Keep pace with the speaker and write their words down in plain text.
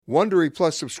Wondery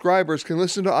Plus subscribers can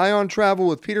listen to Eye on Travel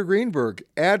with Peter Greenberg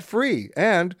ad-free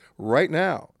and right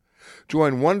now.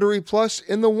 Join Wondery Plus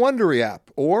in the Wondery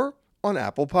app or on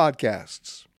Apple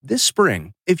Podcasts. This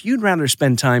spring, if you'd rather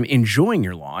spend time enjoying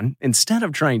your lawn instead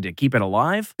of trying to keep it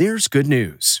alive, there's good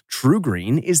news. True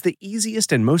Green is the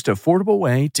easiest and most affordable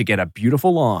way to get a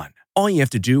beautiful lawn. All you have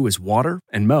to do is water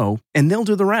and mow, and they'll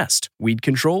do the rest. Weed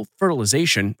control,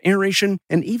 fertilization, aeration,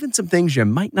 and even some things you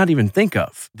might not even think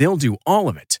of. They'll do all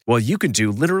of it, while you can do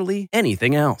literally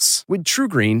anything else. With True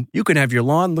Green, you can have your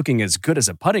lawn looking as good as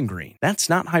a putting green. That's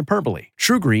not hyperbole.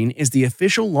 True Green is the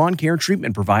official lawn care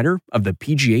treatment provider of the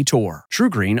PGA Tour. True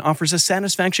Green offers a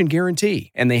satisfaction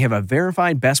guarantee, and they have a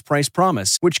verified best price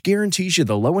promise, which guarantees you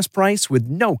the lowest price with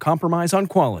no compromise on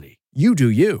quality. You do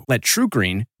you. Let True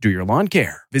Green do your lawn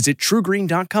care. Visit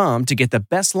truegreen.com to get the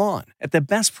best lawn at the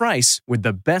best price with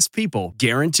the best people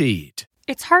guaranteed.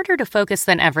 It's harder to focus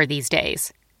than ever these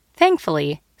days.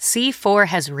 Thankfully, C4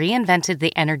 has reinvented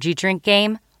the energy drink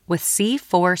game with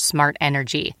C4 Smart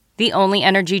Energy, the only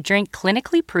energy drink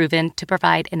clinically proven to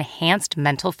provide enhanced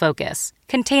mental focus,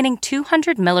 containing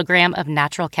 200 milligrams of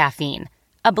natural caffeine,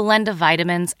 a blend of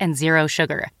vitamins, and zero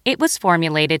sugar. It was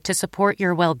formulated to support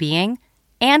your well-being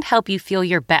and help you feel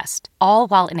your best, all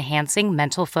while enhancing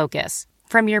mental focus.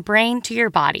 From your brain to your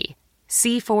body,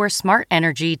 C4 Smart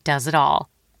Energy does it all.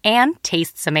 And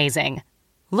tastes amazing.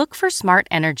 Look for Smart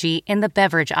Energy in the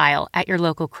beverage aisle at your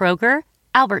local Kroger,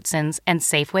 Albertsons, and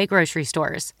Safeway grocery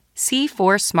stores.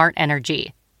 C4 Smart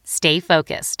Energy. Stay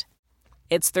focused.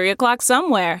 It's 3 o'clock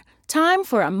somewhere. Time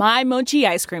for a My Mochi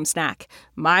ice cream snack.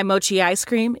 My Mochi ice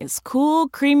cream is cool,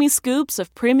 creamy scoops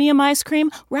of premium ice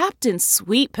cream wrapped in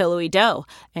sweet, pillowy dough.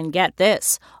 And get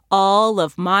this, all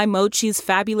of My Mochi's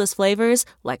fabulous flavors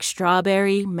like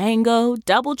strawberry, mango,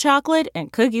 double chocolate,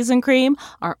 and cookies and cream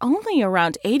are only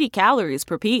around 80 calories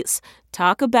per piece.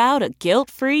 Talk about a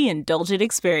guilt-free, indulgent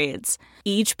experience.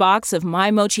 Each box of My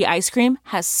Mochi ice cream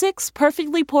has 6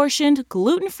 perfectly portioned,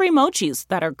 gluten-free mochis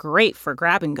that are great for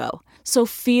grab and go. So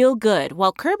feel good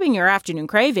while curbing your afternoon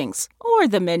cravings or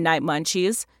the midnight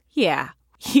munchies. Yeah,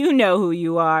 you know who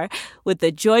you are with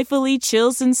the joyfully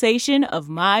chill sensation of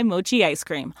My Mochi ice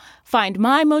cream. Find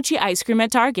My Mochi ice cream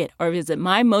at Target or visit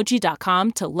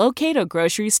mymochi.com to locate a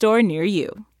grocery store near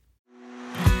you.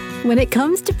 When it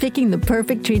comes to picking the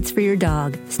perfect treats for your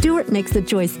dog, Stewart makes the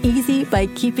choice easy by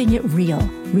keeping it real.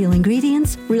 Real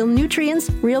ingredients, real nutrients,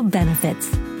 real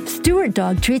benefits. Stewart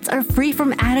dog treats are free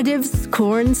from additives,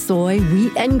 corn, soy,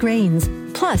 wheat, and grains.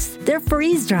 Plus, they're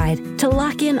freeze-dried to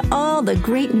lock in all the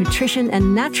great nutrition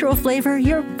and natural flavor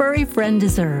your furry friend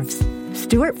deserves.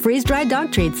 Stewart freeze-dried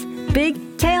dog treats.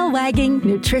 Big, tail-wagging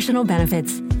nutritional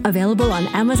benefits. Available on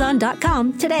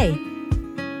Amazon.com today.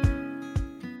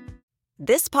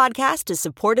 This podcast is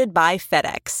supported by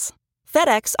FedEx.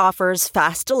 FedEx offers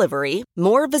fast delivery,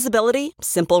 more visibility,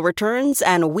 simple returns,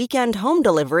 and weekend home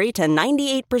delivery to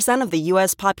 98% of the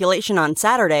U.S. population on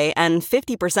Saturday and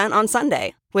 50% on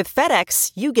Sunday. With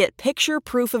FedEx, you get picture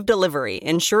proof of delivery,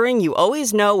 ensuring you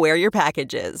always know where your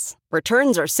package is.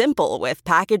 Returns are simple with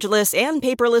packageless and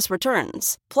paperless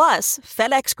returns. Plus,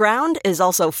 FedEx Ground is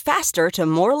also faster to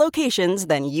more locations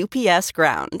than UPS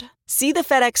Ground. See the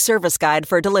FedEx service guide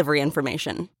for delivery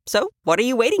information. So, what are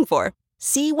you waiting for?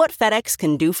 See what FedEx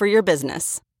can do for your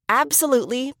business.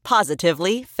 Absolutely,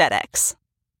 positively FedEx.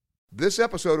 This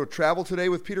episode of Travel Today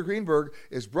with Peter Greenberg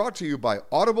is brought to you by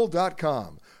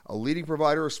Audible.com, a leading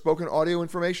provider of spoken audio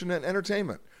information and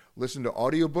entertainment. Listen to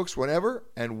audiobooks whenever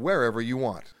and wherever you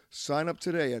want. Sign up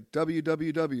today at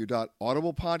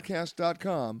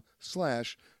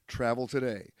www.audiblepodcast.com/travel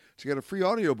today to get a free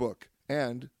audiobook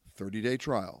and 30-day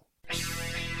trial.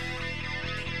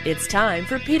 It's time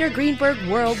for Peter Greenberg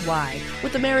Worldwide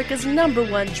with America's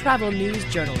 #1 travel news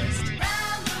journalist.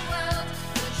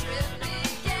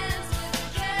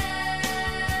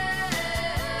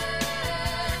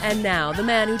 And now, the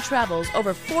man who travels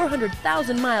over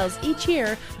 400,000 miles each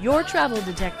year, your travel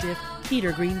detective,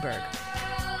 Peter Greenberg.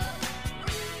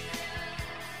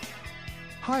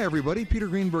 Hi, everybody. Peter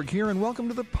Greenberg here, and welcome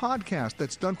to the podcast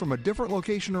that's done from a different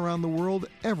location around the world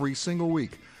every single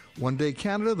week. One day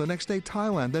Canada, the next day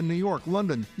Thailand, then New York,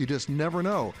 London. You just never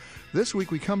know. This week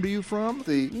we come to you from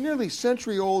the nearly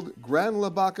century-old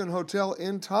Granlibakken Hotel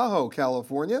in Tahoe,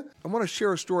 California. I want to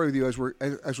share a story with you as we're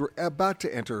about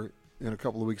to enter, in a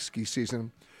couple of weeks, ski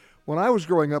season. When I was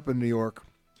growing up in New York,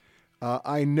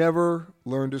 I never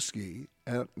learned to ski.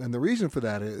 And the reason for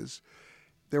that is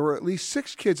there were at least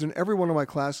 6 kids in every one of my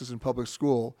classes in public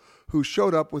school who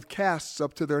showed up with casts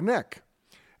up to their neck.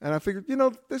 And I figured,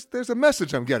 there's a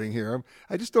message I'm getting here.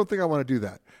 I just don't think I want to do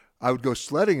that. I would go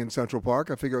sledding in Central Park.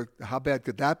 I figure, how bad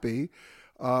could that be?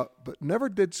 but never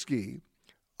did ski.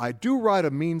 I do ride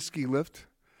a mean ski lift,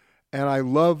 and I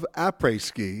love après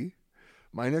ski.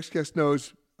 My next guest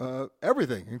knows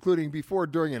everything, including before,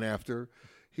 during, and after.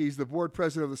 He's the board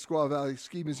president of the Squaw Valley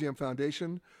Ski Museum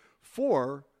Foundation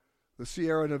for the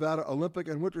Sierra Nevada Olympic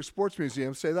and Winter Sports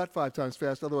Museum. Say that 5 times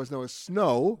fast, otherwise known as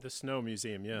SNOW. The Snow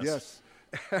Museum, yes. Yes.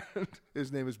 And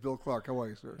his name is Bill Clark. How are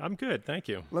you, sir? I'm good, thank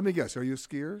you. Let me guess, are you a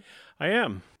skier? I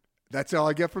am. That's all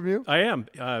I get from you? I am,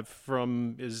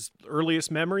 from his earliest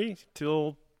memory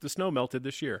till the snow melted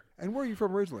this year. And where are you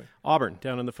from originally? Auburn,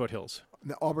 down in the foothills.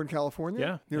 Auburn, California?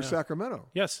 Yeah. Near Sacramento?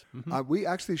 Yes. Mm-hmm. We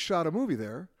actually shot a movie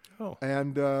there. Oh.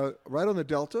 And right on the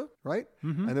Delta, right?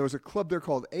 Mm-hmm. And there was a club there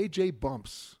called AJ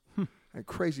Bumps. A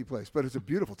crazy place, but it's a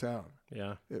beautiful town.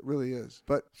 Yeah. It really is.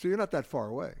 But so you're not that far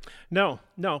away. No,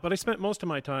 but I spent most of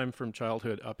my time from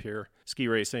childhood up here ski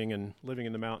racing and living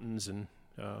in the mountains, and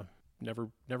never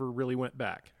really went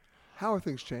back. How have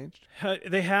things changed?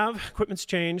 They have. Equipment's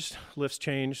changed, lifts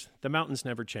changed. The mountains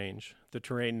never change. The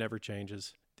terrain never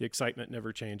changes. The excitement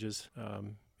never changes.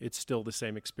 It's still the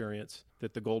same experience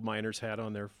that the gold miners had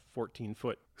on their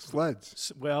 14-foot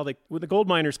sleds. Well, when the gold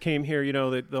miners came here,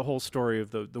 the whole story of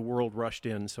the world rushed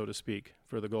in, so to speak,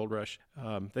 for the gold rush.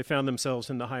 They found themselves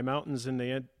in the high mountains, and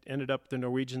they ended up, the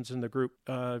Norwegians in the group,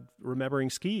 remembering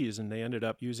skis, and they ended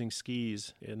up using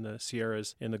skis in the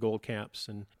Sierras in the gold camps,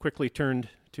 and quickly turned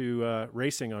to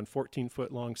racing on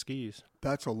 14-foot long skis.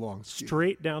 That's a long ski.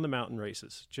 Straight down the mountain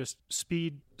races, just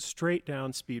straight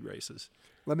down speed races.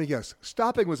 Let me guess.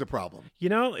 Stopping was a problem.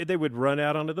 They would run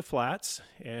out onto the flats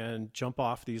and jump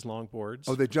off these long boards.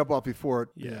 Oh, they jump off before it?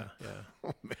 Yeah.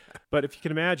 Oh, man. But if you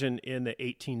can imagine, in the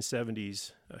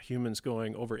 1870s, humans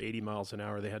going over 80 miles an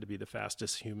hour, they had to be the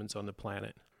fastest humans on the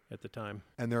planet at the time.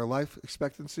 And their life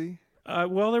expectancy?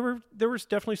 Well, there was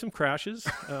definitely some crashes.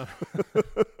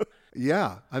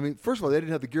 Yeah. I mean, first of all, they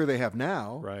didn't have the gear they have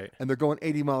now. Right. And they're going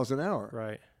 80 miles an hour.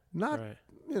 Right. Not,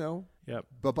 Yep.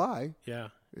 bye-bye. Yeah.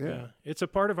 It's a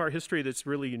part of our history that's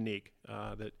really unique,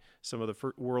 that some of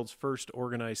the world's first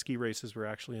organized ski races were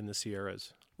actually in the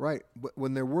Sierras. Right.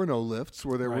 When there were no lifts,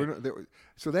 were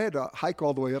so they had to hike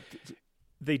all the way up.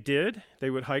 They did. They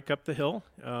would hike up the hill.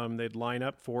 They'd line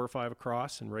up 4 or 5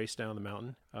 across and race down the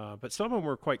mountain. But some of them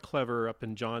were quite clever. Up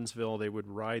in Johnsville, they would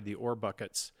ride the ore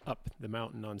buckets up the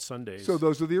mountain on Sundays. So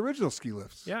those are the original ski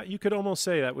lifts. Yeah, you could almost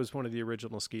say that was one of the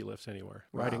original ski lifts anywhere,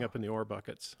 Wow. riding up in the ore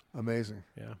buckets. Amazing.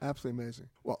 Yeah. Absolutely amazing.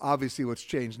 Well, obviously what's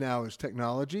changed now is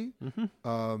technology,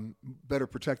 better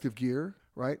protective gear,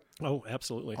 right? Oh,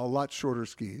 absolutely. A lot shorter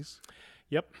skis.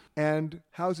 Yep. And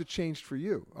how has it changed for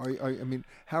you?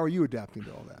 How are you adapting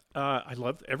to all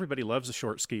that? Everybody loves the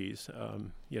short skis.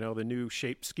 The new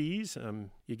shape skis,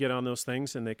 you get on those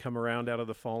things and they come around out of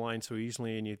the fall line so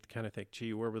easily, and you kind of think,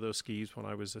 gee, where were those skis when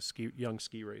I was a young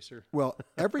ski racer? Well,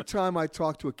 every time I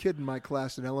talk to a kid in my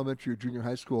class in elementary or junior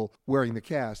high school wearing the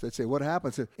cast, they'd say, what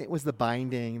happened? I said, it was the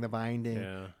binding.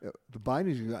 Yeah. The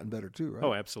bindings have gotten better too, right?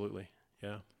 Oh, absolutely.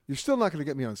 Yeah. You're still not going to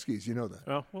get me on skis. You know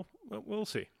that. Well, we'll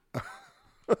see.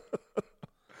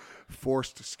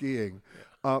 Forced skiing.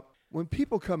 When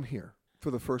people come here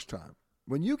for the first time,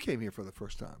 when you came here for the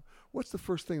first time, what's the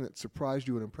first thing that surprised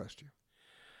you and impressed you?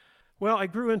 Well, I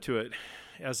grew into it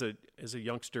as a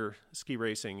youngster, ski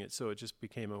racing, so it just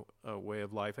became a way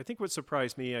of life. I think what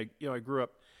surprised me, I grew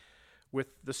up with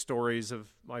the stories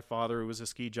of my father, who was a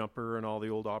ski jumper, and all the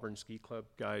old Auburn Ski Club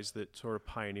guys that sort of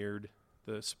pioneered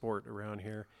the sport around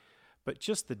here. But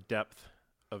just the depth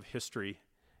of history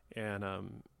and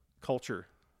culture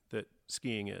that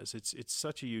skiing is. It's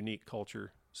such a unique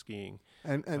culture, skiing.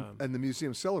 And the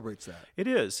museum celebrates that. It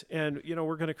is. And,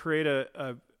 we're going to create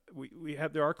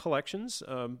there are collections.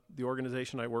 The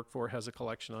organization I work for has a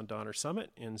collection on Donner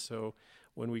Summit. And so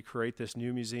when we create this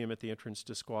new museum at the entrance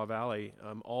to Squaw Valley,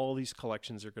 all these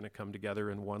collections are going to come together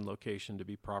in one location to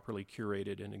be properly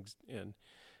curated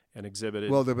and exhibited.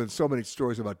 Well, there have been so many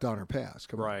stories about Donner Pass.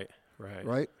 Right.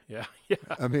 Right? Yeah.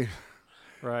 I mean...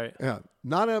 Right. Yeah.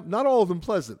 Not all of them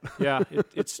pleasant. Yeah,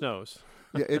 it snows.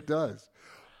 Yeah, it does.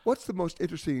 What's the most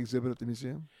interesting exhibit at the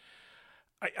museum?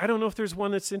 I don't know if there's one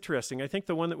that's interesting. I think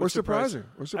the one that was surprising.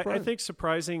 I think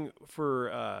surprising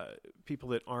for people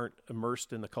that aren't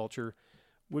immersed in the culture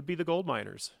would be the gold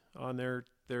miners on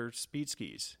their speed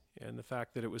skis, and the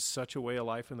fact that it was such a way of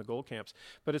life in the gold camps.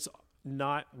 But it's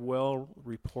not well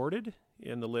reported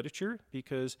in the literature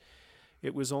because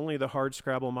it was only the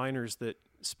hardscrabble miners that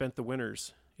spent the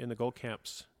winters in the gold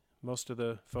camps. Most of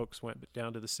the folks went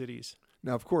down to the cities.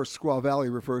 Now, of course, Squaw Valley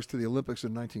refers to the Olympics in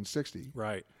 1960.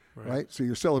 Right. So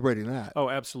you're celebrating that. Oh,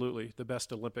 absolutely. The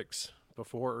best Olympics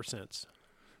before or since.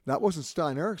 That wasn't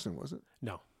Stein Eriksen, was it?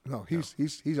 No. No,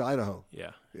 he's Idaho.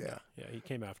 Yeah. He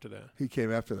came after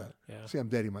that. Yeah. See, I'm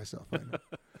dating myself right now.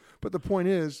 But the point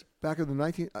is, back in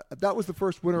the that was the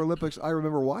first Winter Olympics I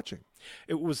remember watching.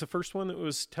 It was the first one that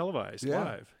was televised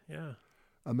live. Yeah.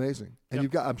 Amazing.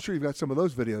 And I'm sure you've got some of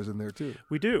those videos in there too.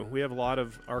 We do. We have a lot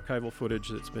of archival footage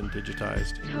that's been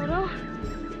digitized. Toto,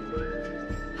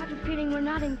 I have a feeling we're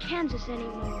not in Kansas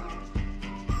anymore.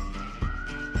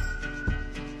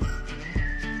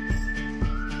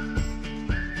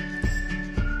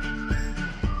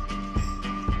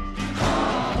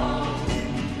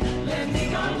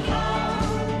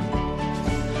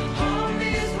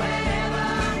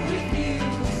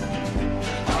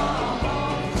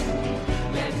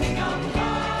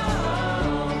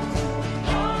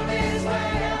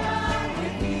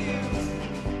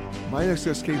 My next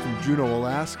guest came from Juneau,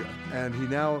 Alaska, and he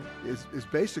now is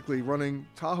basically running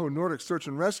Tahoe Nordic Search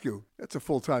and Rescue. That's a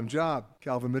full-time job.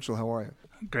 Calvin Mitchell, how are you?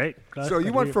 Great. So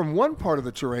you went from one part of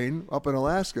the terrain up in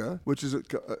Alaska, which is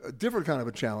a different kind of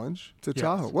a challenge, to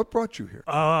Tahoe. What brought you here?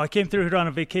 I came through here on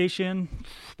a vacation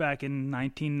back in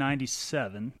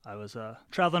 1997. I was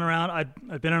traveling around.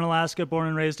 I'd been in Alaska, born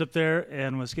and raised up there,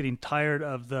 and was getting tired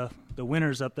of the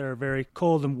winters up there are very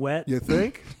cold and wet. You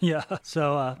think? Yeah.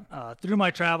 So through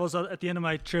my travels, at the end of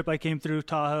my trip, I came through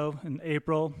Tahoe in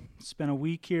April, spent a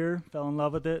week here, fell in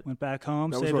love with it, went back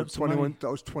home, saved up some money. That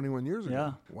was 21 years ago.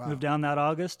 Yeah. Wow. Moved down that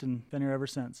August and been here ever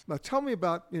since. Now tell me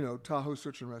about, Tahoe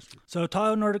Search and Rescue. So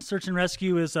Tahoe Nordic Search and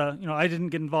Rescue is, I didn't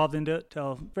get involved into it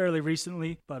till fairly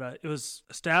recently, but it was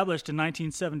established in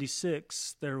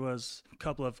 1976. There was a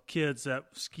couple of kids that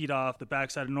skied off the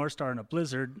backside of North Star in a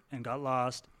blizzard and got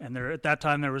lost, and at that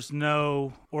time there was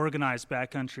no organized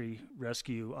backcountry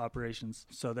rescue operations.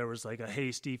 So there was like a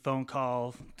hasty phone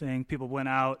call thing. People went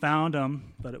out, found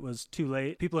them, but it was too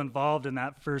late. People involved in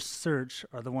that first search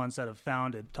are the ones that have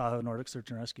founded Tahoe Nordic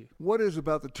Search and Rescue. What is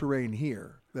about the terrain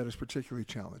here that is particularly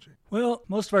challenging? Well,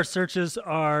 most of our searches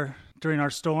are during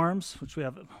our storms, which we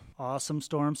have awesome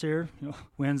storms here,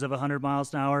 winds of 100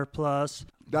 miles an hour plus.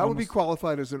 That would be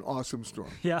qualified as an awesome storm.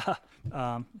 Yeah.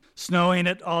 Snowing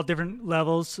at all different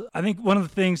levels. I think one of the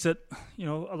things that,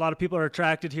 a lot of people are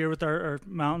attracted here with our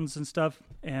mountains and stuff,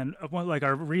 and like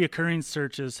our reoccurring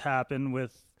searches happen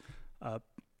with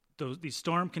these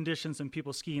storm conditions and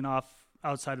people skiing off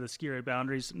outside of the ski area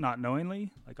boundaries, not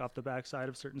knowingly, like off the backside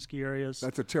of certain ski areas.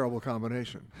 That's a terrible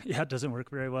combination. Yeah, it doesn't work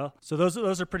very well. So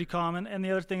those are pretty common. And the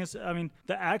other thing is, the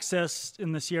access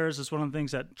in the Sierras is one of the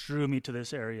things that drew me to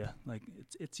this area. Like,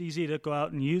 it's easy to go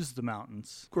out and use the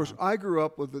mountains. Of course, I grew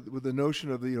up with the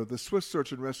notion of the Swiss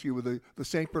Search and Rescue with the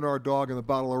St. Bernard dog and the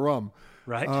bottle of rum.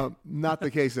 Right. Not the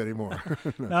case anymore.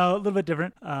 No, a little bit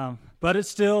different. But it's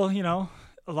still,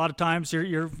 a lot of times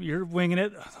you're winging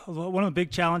it. One of the big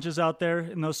challenges out there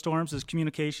in those storms is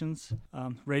communications.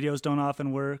 Radios don't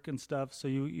often work and stuff. So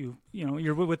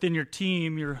you're within your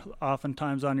team. You're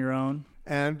oftentimes on your own.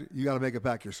 And you got to make it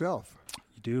back yourself.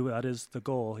 You do. That is the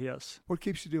goal. Yes. What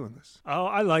keeps you doing this? Oh,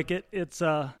 I like it. It's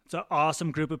an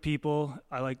awesome group of people.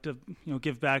 I like to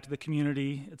give back to the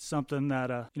community. It's something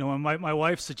that when my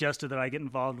wife suggested that I get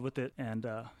involved with it, and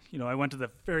I went to the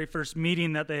very first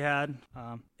meeting that they had,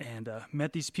 and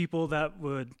met these people that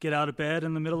would get out of bed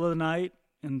in the middle of the night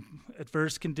in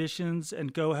adverse conditions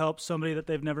and go help somebody that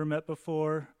they've never met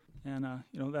before, and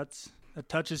that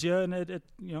touches you, and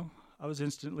I was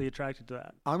instantly attracted to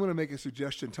that. I'm going to make a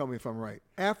suggestion. Tell me if I'm right.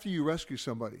 After you rescue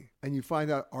somebody and you find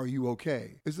out, are you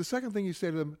okay? Is the second thing you say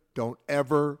to them, don't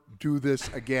ever do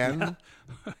this again?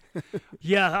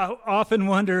 Yeah, I often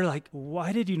wonder,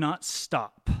 why did you not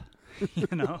stop?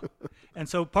 And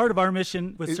so part of our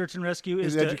mission with Search and Rescue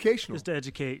is educational. Is to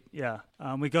educate. Yeah,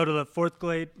 we go to the fourth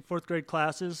grade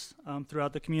classes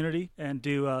throughout the community and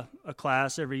do a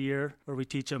class every year where we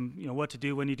teach them, what to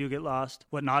do when you do get lost,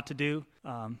 what not to do.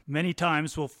 Many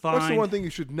times we'll find. What's the one thing you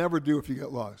should never do if you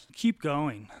get lost? Keep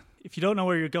going. If you don't know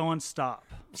where you're going, stop.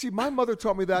 See, my mother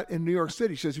taught me that in New York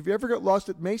City. She says, if you ever get lost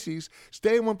at Macy's,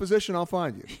 stay in one position, I'll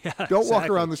find you. Yeah, don't walk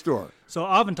around the store. So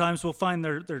oftentimes we'll find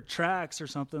their tracks or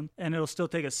something, and it'll still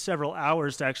take us several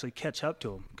hours to actually catch up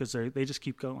to them because they just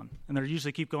keep going, and they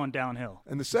usually keep going downhill.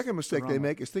 And the second mistake they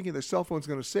make is thinking their cell phone's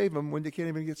going to save them when they can't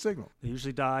even get signal. They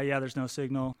usually die. Yeah, there's no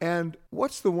signal. And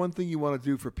what's the one thing you want to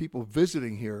do for people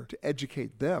visiting here to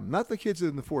educate them? Not the kids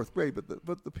in the fourth grade,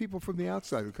 but the people from the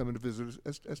outside who come in to visit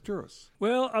as tourists.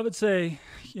 Well, I would say,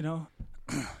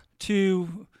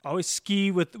 to always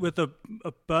ski with a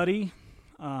buddy.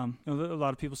 A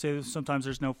lot of people say that sometimes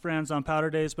there's no friends on powder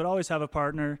days, but always have a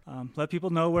partner. Let people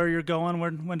know where you're going,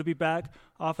 when to be back.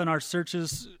 Often our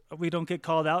searches, we don't get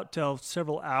called out till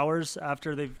several hours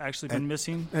after they've actually been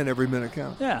missing. And every minute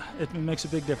counts. Yeah, it makes a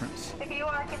big difference. If you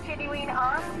are continuing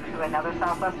on to another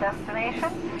Southwest destination,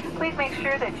 please make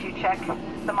sure that you check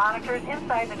the monitors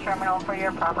inside the terminal for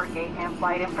your proper gate and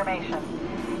flight information.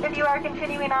 If you are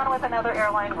continuing on with another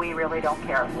airline, we really don't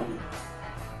care.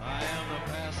 I am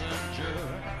the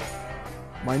passenger.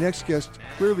 My next guest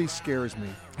clearly scares me.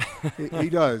 He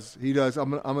does.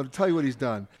 I'm going to tell you what he's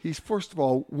done. He's, first of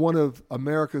all, one of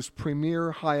America's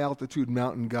premier high-altitude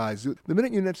mountain guys. The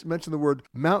minute you mention the word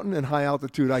mountain and high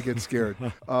altitude, I get scared.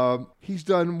 He's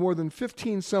done more than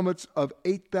 15 summits of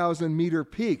 8,000-meter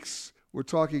peaks. We're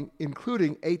talking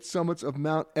including 8 summits of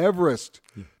Mount Everest.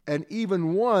 Yeah. And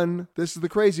even one, this is the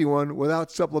crazy one,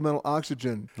 without supplemental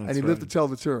oxygen. That's and he lived to tell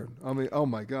the turn. I mean, oh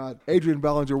my God. Adrian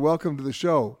Ballinger, welcome to the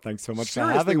show. Thanks so much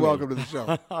Seriously, for having me. welcome to the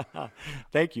show.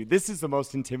 Thank you. This is the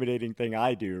most intimidating thing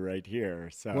I do right here.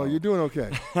 So. Well, you're doing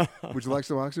okay. Would you like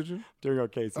some oxygen? Doing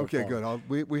okay so Okay, far.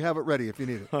 good. We have it ready if you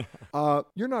need it.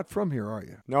 You're not from here, are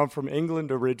you? No, I'm from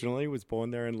England originally, was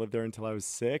born there and lived there until I was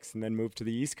 6, and then moved to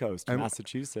the East Coast,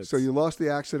 Massachusetts. So you lost the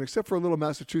accent, except for a little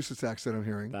Massachusetts accent I'm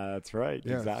hearing. That's right,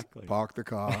 yeah, exactly. Park the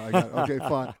car. Okay,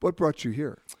 fine. What brought you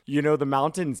here? You know, the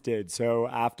mountains did. So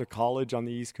after college on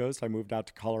the East Coast, I moved out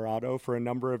to Colorado for a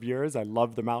number of years. I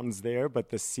loved the mountains there, but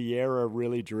the Sierra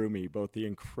really drew me, both the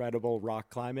incredible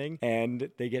rock climbing, and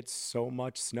they get so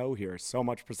much snow here, so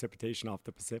much precipitation off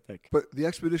the Pacific. But the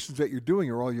expeditions that you're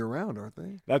doing are all year round, aren't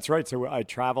they? That's right. So I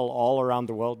travel all around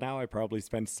the world now. I probably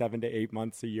spend 7 to 8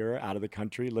 months a year out of the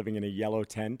country, living in a yellow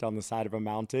tent on the side of a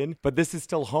mountain. But this is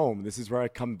still home. This is where I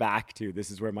come back to. This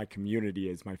is where my community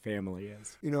is, my family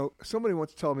is. You know, somebody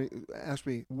once asked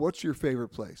me, what's your favorite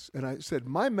place? And I said,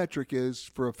 my metric is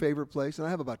for a favorite place, and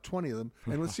I have about 20 of them,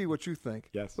 and let's see what you think.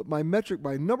 Yes. But my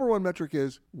number one metric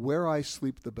is where I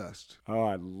sleep the best. Oh,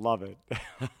 I love it.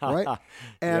 Right?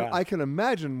 And yeah. I can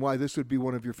imagine why this would be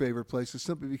one of your favorite places,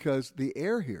 simply because the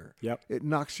air here, it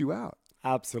knocks you out.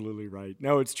 Absolutely right.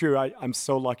 No, it's true. I'm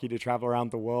so lucky to travel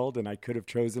around the world, and I could have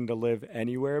chosen to live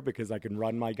anywhere because I can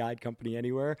run my guide company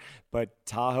anywhere. But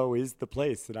Tahoe is the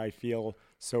place that I feel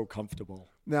so comfortable.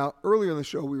 Now, earlier in the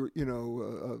show,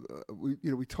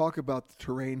 we talk about the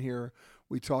terrain here.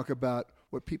 We talk about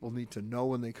what people need to know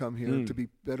when they come here to be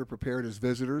better prepared as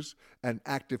visitors and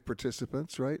active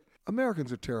participants, right?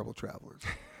 Americans are terrible travelers.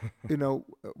 We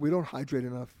don't hydrate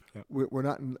enough. Yep. We're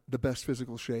not in the best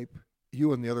physical shape.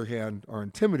 You, on the other hand, are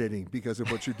intimidating because of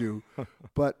what you do.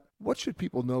 But what should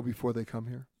people know before they come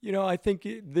here? You know, I think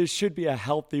there should be a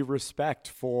healthy respect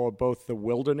for both the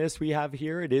wilderness we have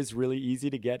here. It is really easy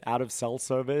to get out of cell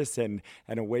service and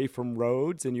away from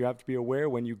roads, and you have to be aware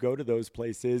when you go to those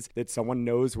places that someone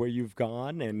knows where you've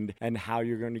gone and how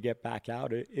you're going to get back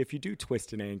out if you do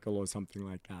twist an ankle or something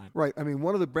like that. Right. I mean,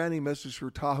 one of the branding messages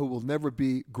for Tahoe will never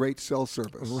be great cell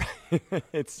service. Right.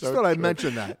 It's so Just thought I'd true.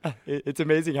 mention that. It's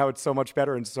amazing how it's so much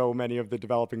better in so many of the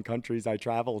developing countries I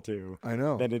travel to. I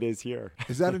know. Than it is here.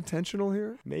 Is that intentional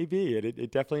here? Maybe.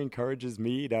 It definitely encourages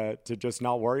me to just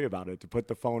not worry about it, to put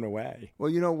the phone away.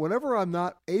 Well, whenever I'm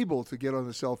not able to get on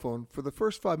the cell phone, for the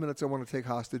first 5 minutes I want to take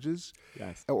hostages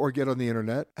or get on the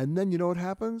internet. And then you know what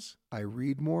happens? I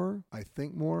read more, I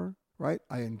think more. Right?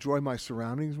 I enjoy my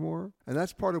surroundings more. And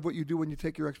that's part of what you do when you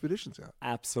take your expeditions out.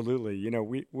 Absolutely.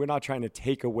 We're not trying to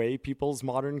take away people's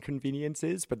modern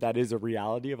conveniences, but that is a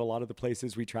reality of a lot of the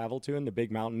places we travel to and the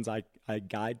big mountains I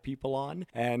guide people on.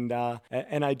 And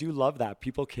I do love that.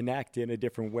 People connect in a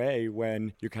different way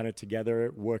when you're kind of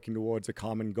together working towards a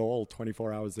common goal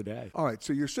 24 hours a day. All right.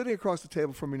 So you're sitting across the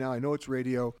table from me now. I know it's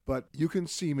radio, but you can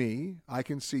see me. I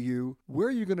can see you. Where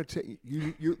are you going to take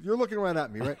you're looking right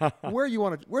at me, right? Where do you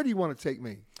want to take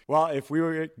me? Well, if we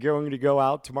were going to go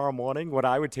out tomorrow morning, what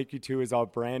I would take you to is our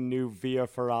brand new Via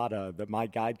Ferrata that my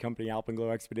guide company, Alpenglow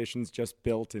Expeditions, just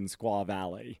built in Squaw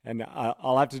Valley. And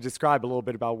I'll have to describe a little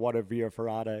bit about what a Via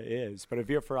Ferrata is. But a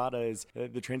Via Ferrata is,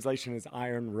 the translation is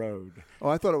Iron Road. Oh,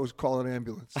 I thought it was call an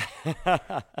ambulance.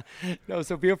 No,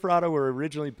 so Via Ferrata were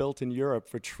originally built in Europe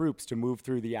for troops to move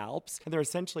through the Alps. And they're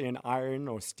essentially an iron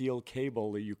or steel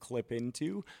cable that you clip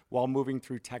into while moving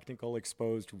through technical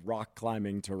exposed rock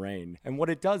climbing terrain. And what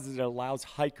it does does is it allows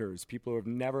hikers, people who have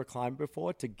never climbed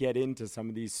before, to get into some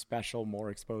of these special, more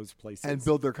exposed places. And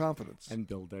build their confidence.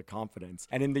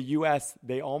 And in the U.S.,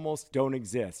 they almost don't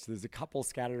exist. There's a couple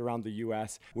scattered around the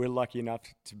U.S. We're lucky enough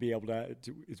to be able to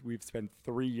we've spent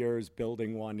 3 years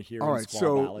building one here in Squaw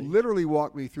Valley. All right, so literally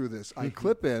walk me through this. I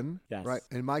clip in, yes. right?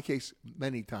 In my case,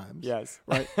 many times. Yes.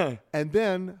 Right? And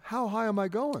then, how high am I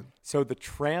going? So the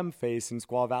tram face in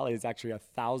Squaw Valley is actually a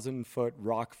 1,000-foot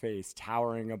rock face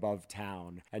towering above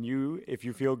town. And if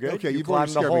you feel good, okay, you you've climb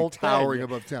already the scared whole me, towering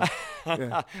above town.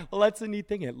 Yeah. Well, that's the neat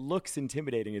thing. It looks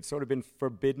intimidating. It's sort of been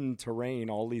forbidden terrain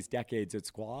all these decades at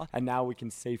Squaw, and now we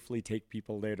can safely take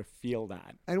people there to feel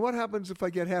that. And what happens if I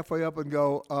get halfway up and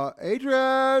go,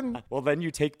 Adrian? Well, then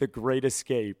you take the Great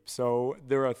Escape. So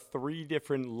there are 3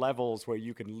 different levels where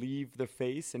you can leave the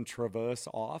face and traverse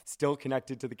off, still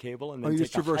connected to the cable, and then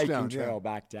take the hiking trail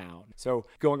back down. So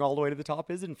going all the way to the top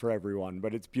isn't for everyone,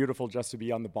 but it's beautiful just to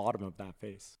be on the bottom of that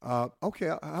face. Okay,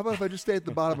 how about if I just stay at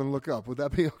the bottom and look up? Would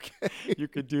that be okay? You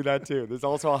could do that too. There's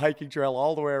also a hiking trail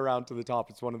all the way around to the top.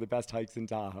 It's one of the best hikes in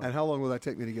Tahoe. And how long will that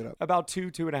take me to get up? About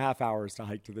 2.5 hours to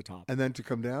hike to the top. And then to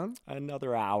come down?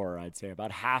 Another hour, I'd say.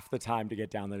 About half the time to get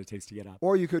down that it takes to get up.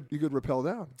 Or you could rappel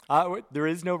down. There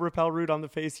is no rappel route on the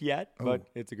face yet, but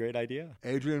it's a great idea.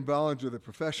 Adrian Ballinger, the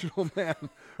professional man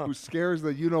who scares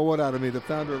the you-know-what out of me, the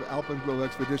founder of Alpenglow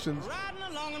Expeditions. Riding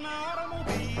along in my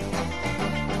automobile,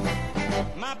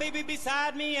 my baby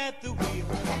beside me at the wheel,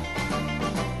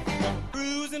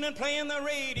 cruising and playing the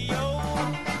radio,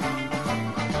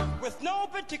 with no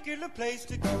particular place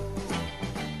to go.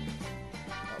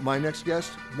 My next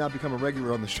guest now become a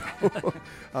regular on the show.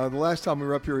 The last time we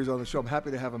were up here, he's on the show. I'm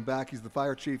happy to have him back. He's the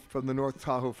fire chief from the North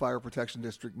Tahoe Fire Protection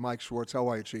District, Mike Schwartz. How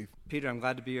are you, Chief? Peter, I'm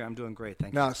glad to be here. I'm doing great.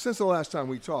 Thank you. Now, since the last time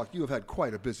we talked, you have had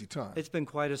quite a busy time. It's been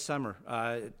quite a summer.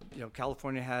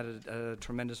 California had a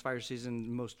tremendous fire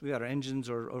season. We had our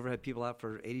engines or overhead people out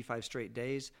for 85 straight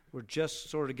days. We're just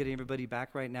sort of getting everybody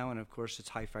back right now, and of course, it's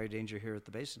high fire danger here at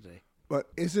the basin today. But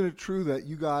isn't it true that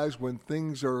you guys, when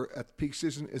things are at the peak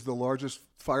season, is the largest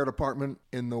fire department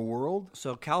in the world?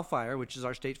 So CAL FIRE, which is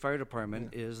our state fire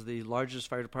department, is the largest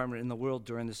fire department in the world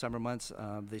during the summer months.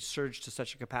 They surge to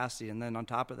such a capacity. And then on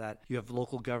top of that, you have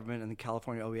local government and the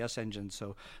California OES engine.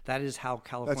 So that is how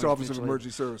California... That's Office of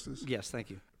Emergency Services. Yes, thank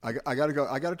you. I got to go.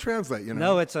 I got to translate, you know.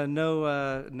 No, it's a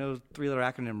no three-letter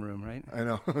acronym room, right? I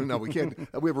know. No, we can't.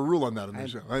 We have a rule on that in the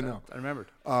show. I know. I remembered.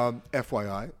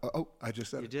 FYI. I just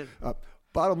said it. You did.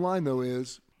 Bottom line, though,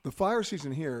 is the fire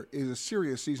season here is a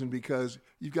serious season because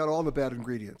you've got all the bad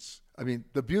ingredients. I mean,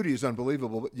 the beauty is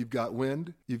unbelievable, but you've got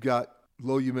wind, you've got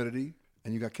low humidity,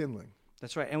 and you've got kindling.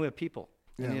 That's right, and we have people.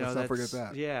 Yeah, and, let's not forget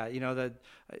that. Yeah,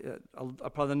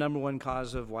 probably the number one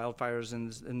cause of wildfires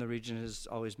in the region is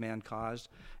always man-caused.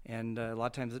 And a lot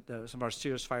of times some of our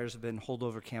serious fires have been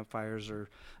holdover campfires or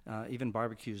even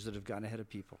barbecues that have gotten ahead of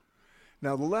people.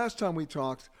 Now, the last time we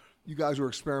talked, you guys were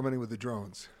experimenting with the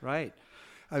drones. Right.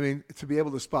 I mean, to be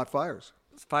able to spot fires.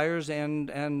 Fires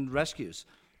and rescues.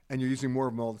 And you're using more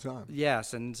of them all the time.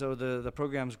 Yes, and so the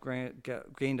program's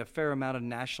gained a fair amount of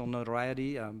national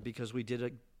notoriety because we did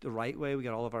it the right way. We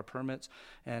got all of our permits,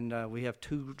 and we have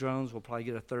 2 drones. We'll probably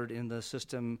get a 3rd in the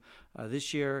system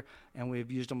this year, and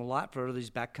we've used them a lot for these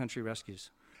backcountry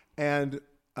rescues. And,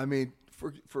 I mean,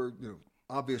 for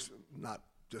obvious, not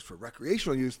just for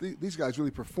recreational use, these guys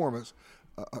really perform as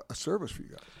a service for you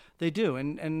guys. They do,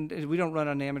 and we don't run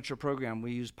an amateur program.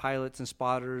 We use pilots and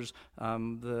spotters.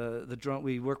 The drone.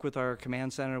 We work with our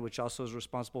command center, which also is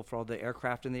responsible for all the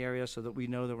aircraft in the area, so that we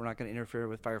know that we're not going to interfere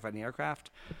with firefighting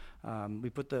aircraft. When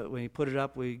you put it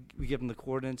up, we give them the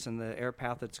coordinates and the air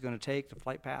path it's going to take, the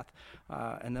flight path,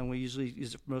 and then we usually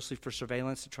use it mostly for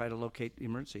surveillance to try to locate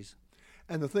emergencies.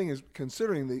 And the thing is,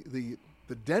 considering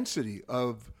the density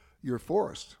of your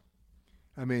forest,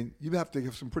 I mean, you have to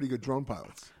have some pretty good drone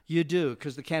pilots. You do,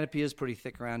 because the canopy is pretty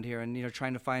thick around here, and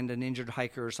trying to find an injured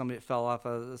hiker or somebody that fell off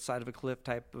the side of a cliff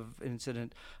type of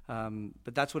incident.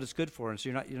 But that's what it's good for. And so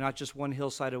you're not just one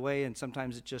hillside away, and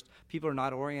sometimes it's just people are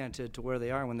not oriented to where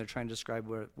they are when they're trying to describe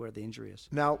where the injury is.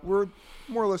 Now we're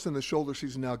more or less in the shoulder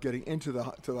season now, getting into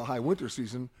the high winter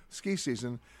season, ski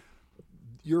season.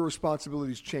 Your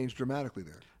responsibilities change dramatically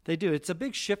there. They do. It's a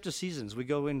big shift of seasons. We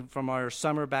go in from our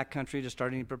summer backcountry to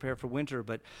starting to prepare for winter.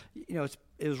 But,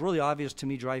 it was really obvious to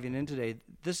me driving in today.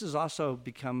 This has also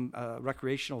become a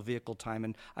recreational vehicle time.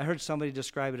 And I heard somebody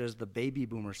describe it as the baby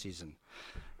boomer season.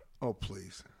 Oh,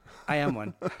 please. I am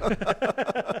one.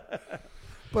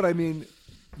 But, I mean,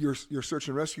 your search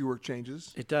and rescue work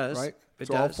changes. It does. Right? It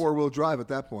so does. all 4-wheel drive at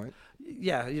that point.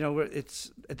 Yeah,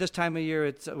 it's at this time of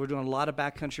year. We're doing a lot of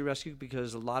backcountry rescue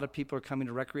because a lot of people are coming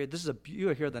to recreate. You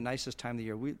are here the nicest time of the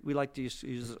year. We like to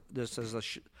use this as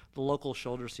the local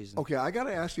shoulder season. Okay, I got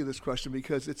to ask you this question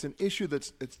because it's an issue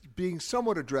it's being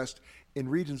somewhat addressed in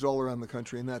regions all around the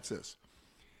country, and that's this.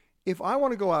 If I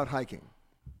want to go out hiking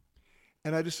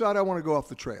and I decide I want to go off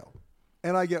the trail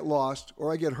and I get lost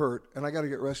or I get hurt and I got to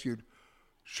get rescued,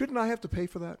 shouldn't I have to pay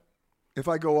for that? If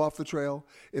I go off the trail,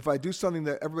 if I do something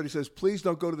that everybody says, please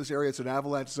don't go to this area, it's an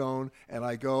avalanche zone, and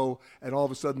I go, and all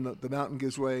of a sudden the mountain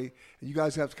gives way, and you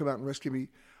guys have to come out and rescue me.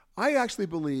 I actually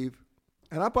believe,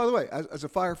 and by the way, as a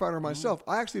firefighter myself,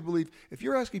 I actually believe if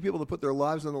you're asking people to put their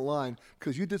lives on the line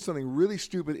because you did something really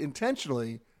stupid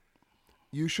intentionally,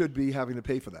 you should be having to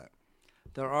pay for that.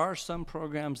 There are some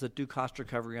programs that do cost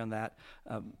recovery on that.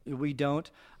 We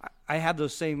don't. I have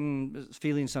those same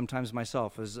feelings sometimes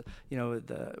myself. As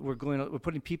we're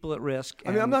putting people at risk.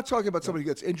 I mean, I'm not talking about somebody who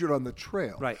gets injured on the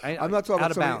trail. Right. I'm not talking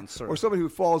out about of bounds, or somebody who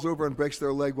falls over and breaks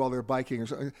their leg while they're biking or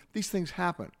something. These things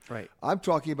happen. Right. I'm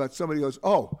talking about somebody who goes,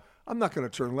 oh, I'm not going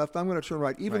to turn left. I'm going to turn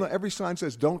right, even though every sign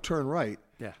says don't turn right.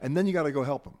 Yeah. And then you got to go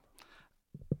help them.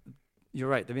 You're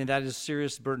right. I mean, that is a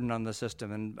serious burden on the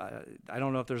system, and I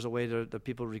don't know if there's a way that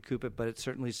people recoup it, but it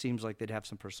certainly seems like they'd have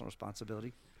some personal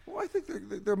responsibility. Well, I think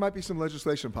there might be some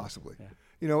legislation possibly.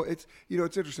 Yeah. It's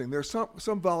interesting. There's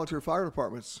some volunteer fire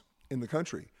departments in the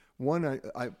country. One,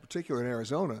 I particularly in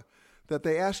Arizona, that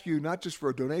they ask you not just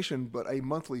for a donation but a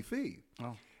monthly fee.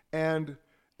 Oh. And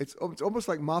it's almost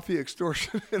like mafia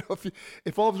extortion.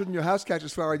 If all of a sudden your house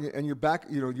catches fire and you're back,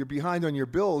 you're behind on your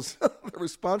bills, the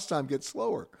response time gets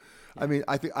slower. I mean,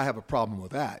 I think I have a problem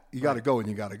with that. You got to go and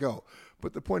you got to go.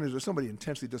 But the point is, if somebody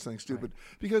intentionally does something stupid,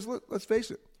 because let's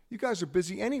face it, you guys are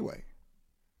busy anyway.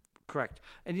 Correct.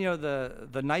 And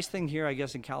the nice thing here, I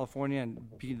guess, in California,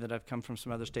 and being that I've come from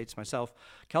some other states myself,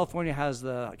 California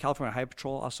Highway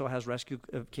Patrol also has rescue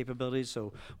capabilities.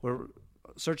 So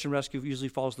search and rescue usually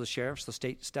falls to the sheriffs. The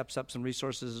state steps up some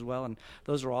resources as well, and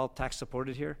those are all tax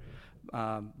supported here.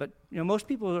 But most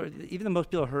people, even the most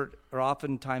people hurt, are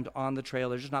oftentimes on the trail.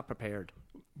 They're just not prepared.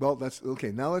 Well, that's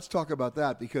okay. Now let's talk about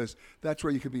that because that's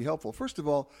where you can be helpful. First of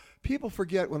all, people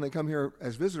forget when they come here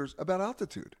as visitors about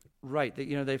altitude. Right.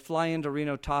 They fly into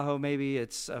Reno, Tahoe. Maybe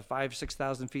it's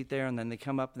 5,000-6,000 feet there, and then they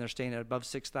come up and they're staying at above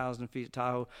 6,000 feet at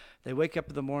Tahoe. They wake up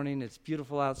in the morning. It's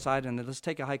beautiful outside, and let's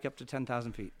take a hike up to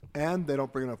 10,000 feet. And they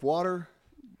don't bring enough water.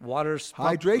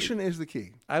 Hydration is the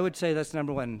key. I would say that's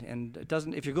number one. And it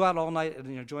doesn't. If you go out all night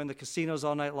and join the casinos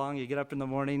all night long, you get up in the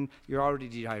morning, you're already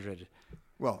dehydrated.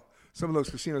 Well, some of those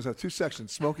casinos have two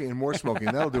sections: smoking and more smoking.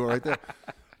 That'll do it right there.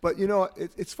 But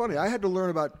it's funny. I had to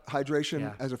learn about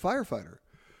hydration as a firefighter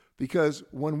because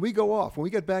when we go off, when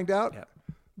we get banged out,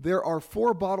 there are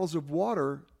 4 bottles of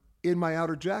water in my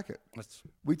outer jacket.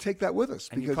 We take that with us.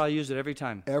 And you probably use it every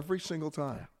time. Every single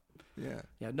time. Yeah.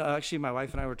 No, actually, my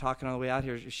wife and I were talking on the way out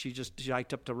here. She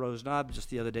hiked up to Rose Knob just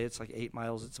the other day. It's like 8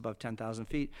 miles. It's above 10,000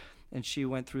 feet. And she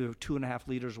went through 2.5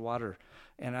 liters of water.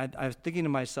 And I was thinking to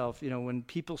myself, when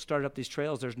people start up these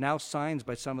trails, there's now signs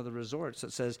by some of the resorts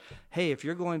that says, hey, if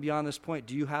you're going beyond this point,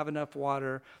 do you have enough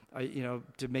water,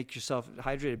 to make yourself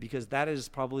hydrated? Because that is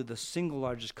probably the single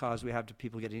largest cause we have to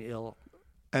people getting ill.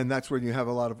 And that's when you have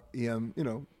a lot of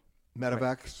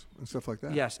medevacs and stuff like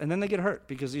that. Yes, and then they get hurt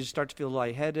because you start to feel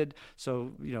lightheaded.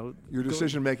 So your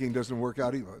decision making doesn't work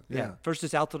out either. Yeah. First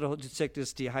is altitude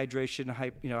sickness, dehydration,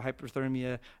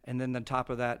 hyperthermia, and then on top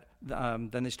of that, then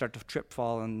they start to trip,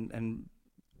 fall, and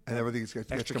everything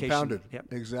gets compounded. Yep.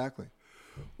 Exactly.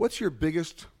 What's your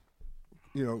biggest,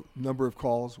 number of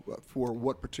calls for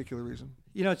what particular reason?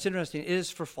 It's interesting. It is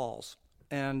for falls.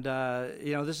 And,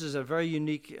 this is a very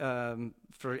unique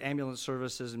for ambulance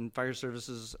services and fire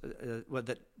services,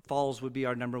 that falls would be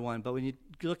our number one. But when you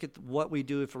look at what we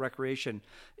do for recreation,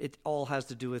 it all has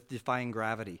to do with defying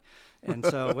gravity. And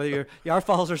so whether our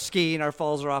falls are skiing, our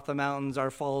falls are off the mountains, our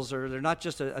falls they're not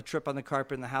just a trip on the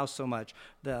carpet in the house so much.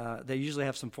 They usually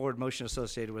have some forward motion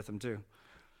associated with them too.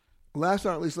 Last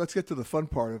but not least, let's get to the fun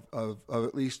part of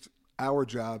at least our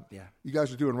job. Yeah. You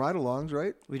guys are doing ride-alongs,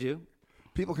 right? We do.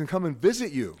 People can come and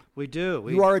visit you. We do.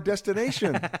 You are a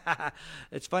destination.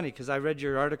 It's funny because I read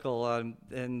your article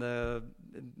in the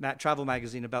travel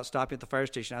magazine about stopping at the fire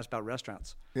station, asked about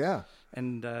restaurants. Yeah.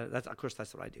 And that's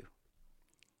what I do.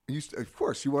 Of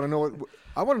course, you want to know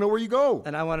I want to know where you go.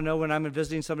 And I want to know when I'm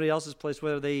visiting somebody else's place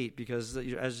whether they eat, because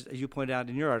as you pointed out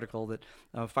in your article, that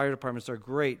fire departments are a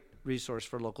great resource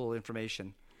for local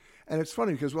information. And it's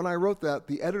funny because when I wrote that,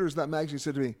 the editors of that magazine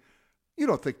said to me, "You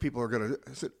don't think people are going to?"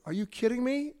 I said, "Are you kidding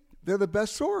me? They're the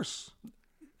best source."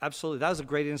 Absolutely. That was a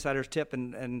great insider's tip,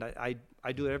 and I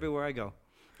do it everywhere I go.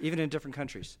 even in different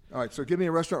countries. All right, so give me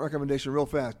a restaurant recommendation real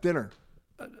fast. Dinner.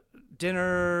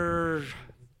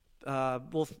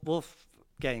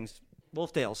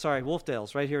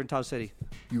 Wolfdale's, right here in Tahoe City.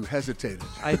 You hesitated.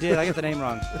 I did. I got the name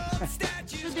wrong.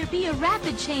 Should there be a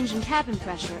rapid change in cabin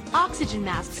pressure, oxygen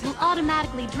masks will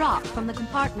automatically drop from the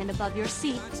compartment above your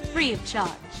seat, free of charge.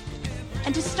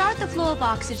 And to start the flow of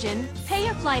oxygen, pay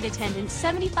your flight attendant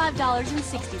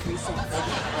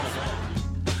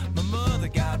 $75.63. My mother,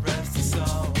 God rest her soul.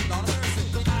 I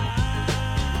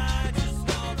just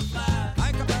wanna fly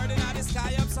like a bird and I just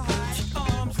sky up so high. Put your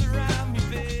arms around me,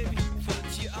 baby.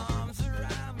 Put your arms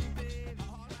around me, baby.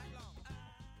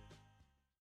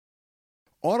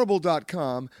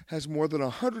 Audible.com has more than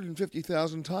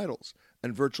 150,000 titles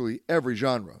and virtually every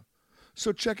genre.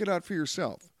 So check it out for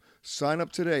yourself. Sign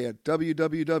up today at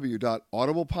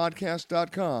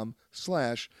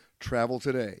www.audiblepodcast.com/travel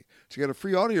today to get a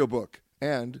free audiobook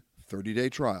and 30-day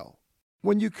trial.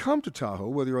 When you come to Tahoe,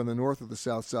 whether you're on the north or the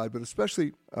south side, but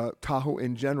especially Tahoe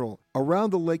in general, around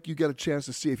the lake you get a chance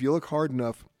to see, if you look hard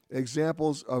enough,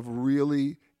 examples of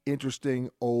really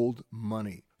interesting old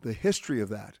money. The history of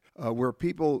that, where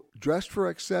people dressed for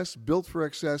excess, built for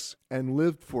excess, and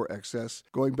lived for excess,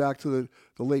 going back to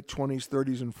the late 20s,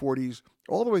 30s, and 40s,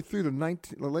 all the way through the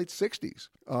late 60s.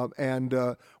 And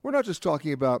we're not just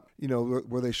talking about,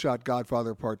 where they shot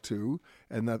Godfather Part 2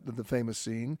 and the famous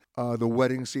scene, the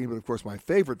wedding scene, but of course my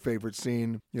favorite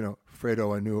scene,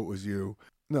 Fredo, I knew it was you.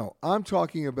 No, I'm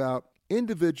talking about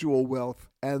individual wealth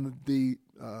and the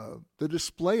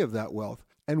display of that wealth.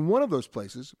 And one of those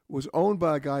places was owned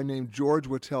by a guy named George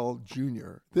Wattell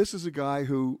Jr. This is a guy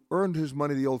who earned his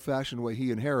money the old-fashioned way.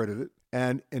 He inherited it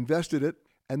and invested it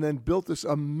and then built this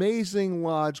amazing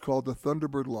lodge called the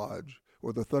Thunderbird Lodge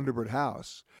or the Thunderbird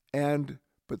House.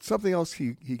 But something else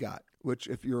he got, which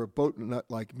if you're a boat nut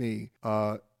like me,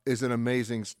 is an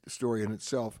amazing story in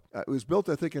itself. It was built,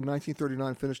 I think, in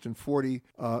 1939, finished in 40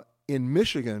 in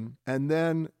Michigan, and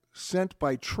then sent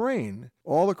by train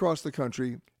all across the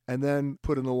country and then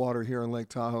put in the water here in Lake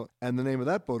Tahoe. And the name of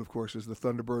that boat, of course, is the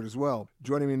Thunderbird as well.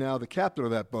 Joining me now, the captain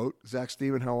of that boat, Zach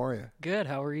Steven. How are you? Good.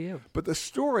 How are you? But the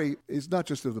story is not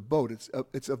just of the boat; it's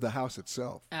of the house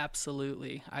itself.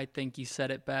 Absolutely. I think you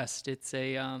said it best. It's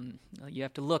a you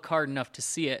have to look hard enough to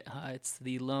see it. It's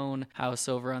the lone house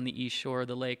over on the east shore of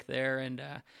the lake there, and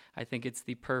I think it's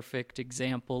the perfect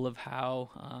example of how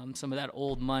some of that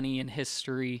old money and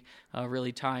history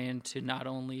really tie into not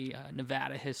only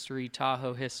Nevada history,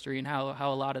 Tahoe history, and how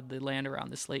a lot of the land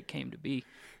around this lake came to be.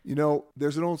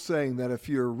 There's an old saying that if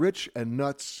you're rich and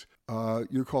nuts,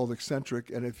 you're called eccentric,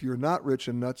 and if you're not rich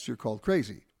and nuts, you're called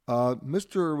crazy.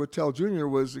 Mr. Wattell Jr.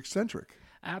 was eccentric.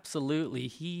 Absolutely.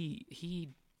 He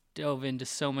dove into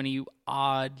so many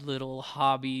odd little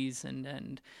hobbies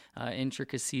and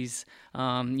intricacies.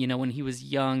 When he was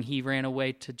young, he ran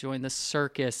away to join the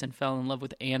circus and fell in love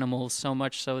with animals so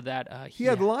much so that he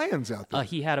had lions out there.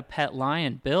 He had a pet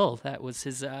lion, Bill. That was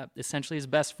his essentially his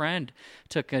best friend.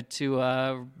 Took it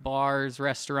to bars,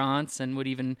 restaurants, and would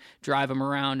even drive him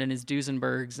around in his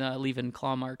Duesenbergs, leaving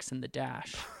claw marks in the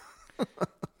dash.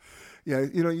 Yeah,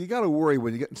 you got to worry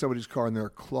when you get in somebody's car and there are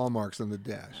claw marks on the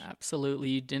dash. Absolutely.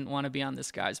 You didn't want to be on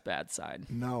this guy's bad side.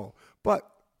 No. But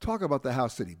talk about the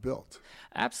house that he built.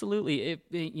 Absolutely.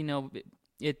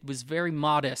 It was very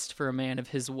modest for a man of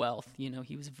his wealth. He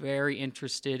was very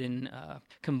interested in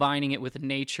combining it with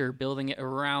nature, building it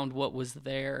around what was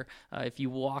there. If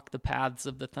you walk the paths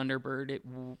of the Thunderbird, it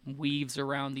weaves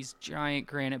around these giant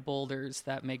granite boulders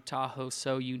that make Tahoe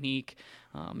so unique.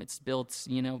 It's built,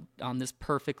 on this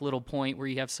perfect little point where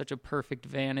you have such a perfect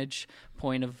vantage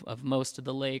point of most of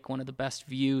the lake. One of the best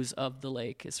views of the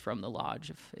lake is from the lodge,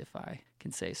 if I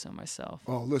can say so myself.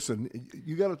 Oh, listen,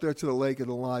 you got up there to the lake and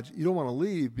the lodge. You don't want to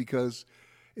leave because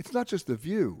it's not just the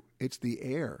view. It's the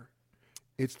air.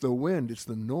 It's the wind. It's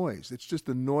the noise. It's just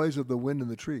the noise of the wind in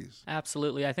the trees.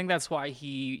 Absolutely. I think that's why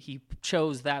he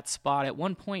chose that spot. At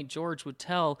one point, George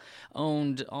Wattell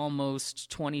owned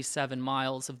almost 27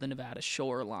 miles of the Nevada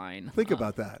shoreline. Think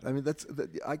about that. I mean,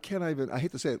 I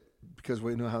hate to say it because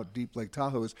we know how deep Lake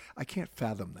Tahoe is. I can't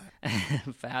fathom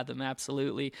that. Fathom,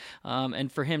 absolutely.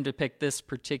 And for him to pick this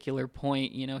particular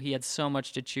point, he had so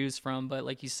much to choose from. But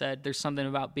like you said, there's something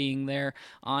about being there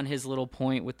on his little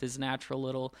point with his natural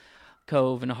little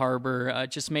cove and harbor,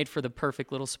 just made for the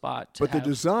perfect little spot. The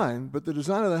design of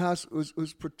the house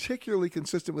was particularly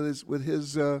consistent with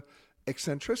his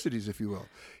eccentricities, if you will.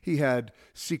 He had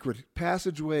secret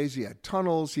passageways, he had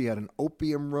tunnels, he had an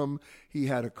opium room, he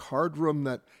had a card room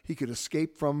that he could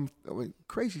escape from. I mean,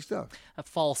 crazy stuff.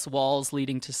 False walls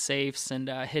leading to safes and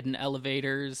hidden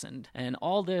elevators, and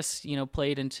all this,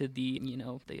 played into the,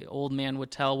 the old man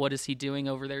would tell, what is he doing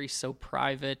over there? He's so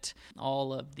private.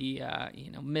 All of the,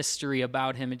 mystery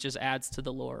about him, it just adds to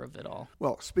the lore of it all.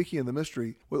 Well, speaking of the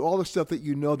mystery, with all the stuff that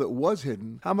you know that was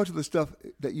hidden, how much of the stuff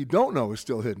that you don't know is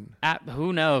still hidden?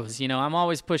 Who knows? I'm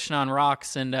always pushing on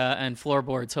rocks and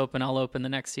floorboards, hoping I'll open the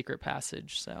next secret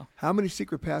passage. So, how many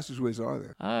secret passageways are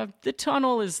there? The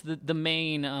tunnel is the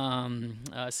main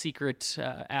secret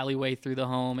alleyway through the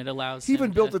home. It allows. He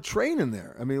even built a train in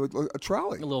there. I mean, with a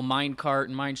trolley, a little mine cart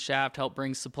and mine shaft, help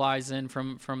bring supplies in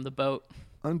from the boat.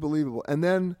 Unbelievable. And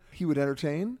then he would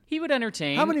entertain? He would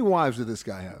entertain. How many wives did this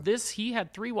guy have? He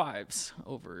had 3 wives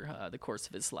over the course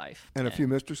of his life. And a few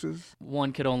mistresses?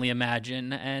 One could only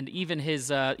imagine. And even his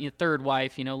third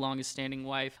wife, longest standing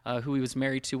wife, who he was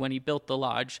married to when he built the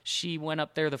lodge, she went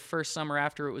up there the first summer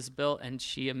after it was built, and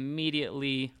she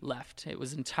immediately left. It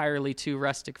was entirely too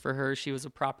rustic for her. She was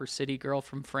a proper city girl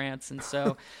from France. And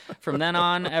so from then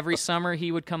on, every summer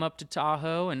he would come up to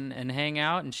Tahoe and hang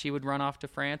out, and she would run off to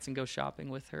France and go shopping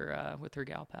with her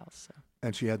gal pals. So.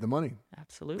 And she had the money.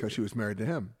 Absolutely. Because she was married to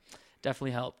him.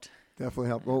 Definitely helped. Definitely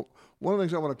helped. Well, one of the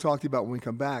things I want to talk to you about when we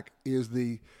come back is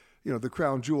the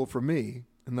crown jewel for me,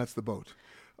 and that's the boat.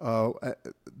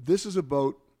 This is a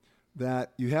boat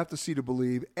that you have to see to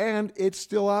believe, and it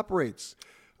still operates.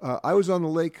 I was on the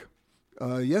lake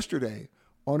yesterday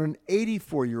on an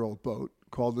 84-year-old boat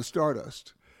called the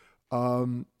Stardust.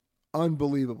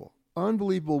 Unbelievable.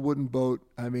 Unbelievable wooden boat.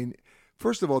 I mean,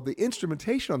 first of all, the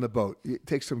instrumentation on the boat, it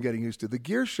takes some getting used to. The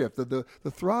gear shift, the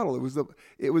throttle,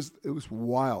 it was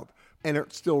wild, and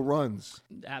it still runs.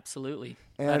 Absolutely,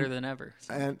 better than ever.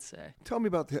 I'd say. Tell me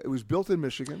about it. Was built in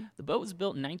Michigan. The boat was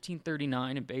built in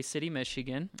 1939 in Bay City,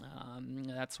 Michigan.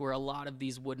 That's where a lot of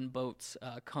these wooden boats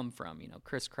come from.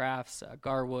 Chris Crafts,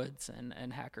 Garwoods,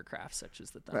 and Hacker Crafts, such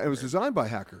as the Thunderbird. It was designed by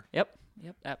Hacker.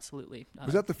 Yep, absolutely.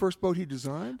 Was that the first boat he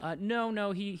designed?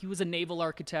 No. He was a naval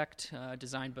architect,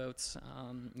 designed boats,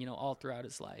 all throughout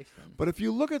his life. But if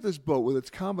you look at this boat with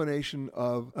its combination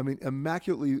of,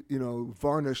 immaculately,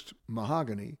 varnished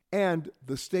mahogany and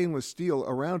the stainless steel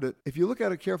around it, if you look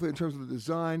at it carefully in terms of the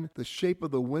design, the shape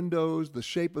of the windows, the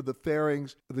shape of the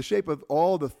fairings, the shape of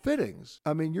all the fittings,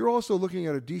 you're also looking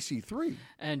at a DC-3.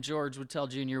 And George Woodtell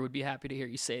Jr. would be happy to hear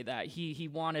you say that. He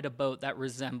wanted a boat that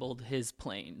resembled his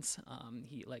planes.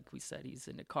 He, like we said, he's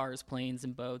into cars, planes,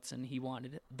 and boats, and he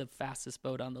wanted the fastest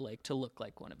boat on the lake to look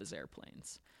like one of his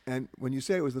airplanes. And when you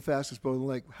say it was the fastest boat on the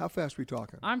lake, how fast are we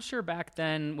talking? I'm sure back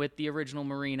then with the original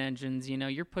marine engines,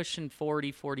 you're pushing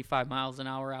 40, 45 miles an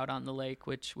hour out on the lake,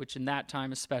 which in that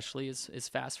time especially is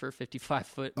fast for a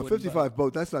 55-foot A 55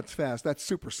 boat, that's not fast. That's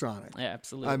supersonic. Yeah,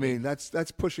 absolutely.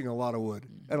 That's pushing a lot of wood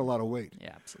and a lot of weight.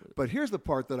 Yeah, absolutely. But here's the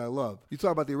part that I love. You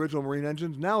talk about the original marine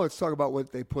engines. Now let's talk about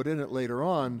what they put in it later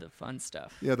on. The fun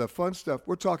stuff. Yeah, the fun stuff.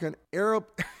 We're talking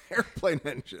airplane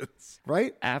engines,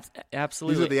 right?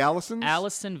 Absolutely. These are the Allisons?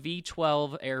 Allison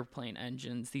V12 airplane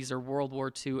engines. These are World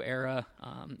War II era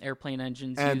airplane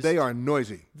engines. And they are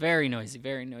noisy. Very noisy,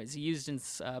 very noisy. Used in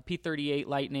P-38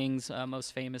 Lightnings,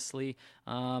 most famously.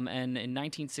 And in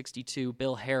 1962,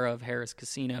 Bill Harrah of Harrah's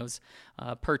Casinos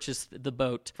purchased the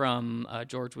boat from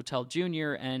George Woodtell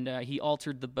Jr., and he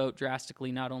altered the boat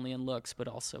drastically, not only in looks, but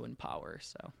also in power.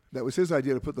 So that was his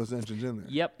idea to put those engines in there.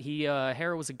 Yep.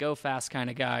 Harrah was a go-fast kind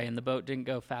of guy, and the boat didn't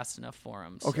go fast enough for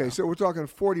him. Okay, so we're talking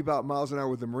 40 about miles an hour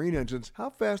with the marine engines. How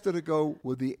fast did it go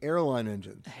with the airline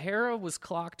engines? Harrah was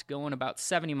clocked going about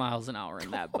 70 miles an hour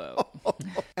in that boat.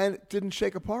 And it didn't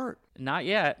shake apart? Not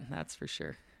yet, that's for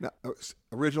sure. Now,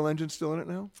 original engine still in it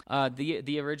now?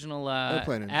 The original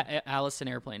Allison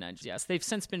airplane engines. Yes, they've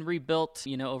since been rebuilt.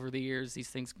 Over the years, these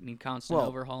things need constant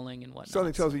overhauling and whatnot.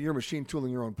 Something tells me you're machine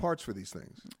tooling your own parts for these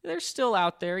things. They're still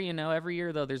out there. Every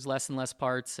year though, there's less and less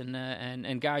parts,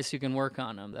 and guys who can work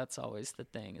on them. That's always the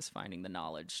thing, is finding the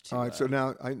knowledge. All right. So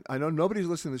now I know nobody's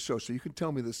listening to the show, so you can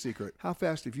tell me the secret. How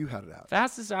fast have you had it out?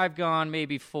 Fastest I've gone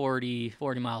maybe 40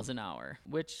 miles an hour,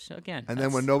 which again. And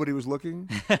then when nobody was looking,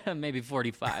 maybe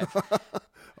 45.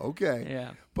 Okay.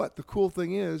 Yeah. But the cool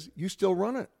thing is, you still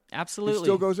run it. Absolutely. It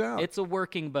still goes out. It's a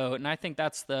working boat, and I think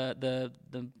that's the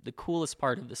coolest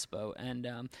part of this boat.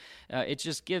 And it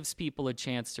just gives people a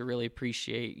chance to really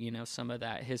appreciate, some of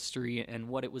that history and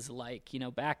what it was like,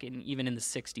 back even in the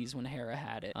 60s when Hera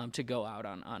had it, to go out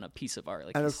on a piece of art.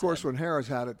 Like and you of course, said. when Hera's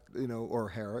had it, or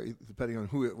Hera, depending on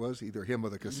who it was, either him or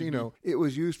the casino, it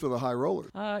was used for the high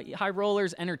rollers. High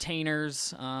rollers,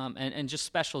 entertainers, and just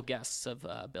special guests of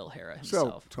Bill Hera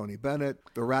himself. So Tony Bennett,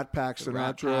 the Rat Pack,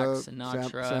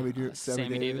 Sinatra,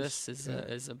 Sammy Davis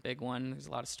is a big one. There's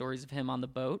a lot of stories of him on the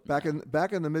boat. Back in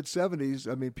the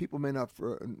mid-'70s, I mean, people may not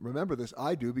remember this.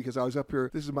 I do, because I was up here.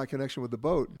 This is my connection with the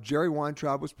boat. Jerry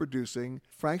Weintraub was producing,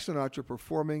 Frank Sinatra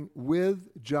performing with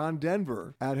John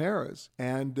Denver at Harrah's,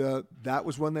 and that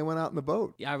was when they went out in the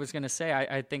boat. Yeah, I was going to say,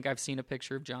 I think I've seen a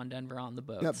picture of John Denver on the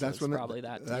boat. Yep, so that's when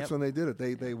that's when they did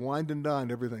it. They wined and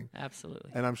dined everything.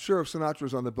 Absolutely. And I'm sure if Sinatra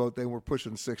was on the boat, they were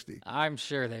pushing 60. I'm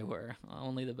sure they were.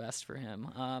 Only the best for him.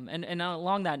 And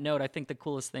along that note, I think the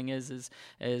coolest thing is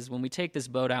when we take this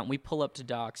boat out and we pull up to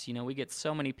docks, we get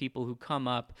so many people who come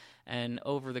up, and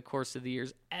over the course of the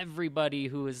years, everybody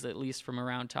who is at least from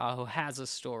around Tahoe has a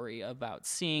story about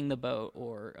seeing the boat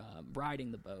or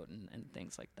riding the boat and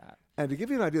things like that. And to give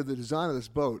you an idea of the design of this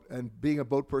boat, and being a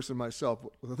boat person myself,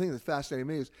 the thing that's fascinating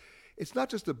me is it's not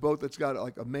just a boat that's got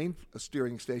like a main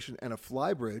steering station and a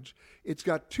fly bridge. It's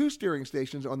got 2 steering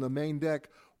stations on the main deck,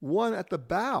 one at the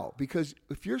bow, because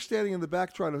if you're standing in the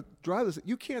back trying to drive this,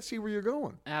 you can't see where you're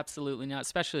going. Absolutely not,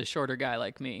 especially a shorter guy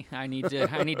like me. I need to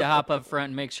hop up front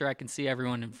and make sure I can see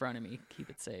everyone in front of me,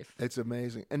 keep it safe. It's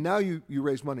amazing. And now you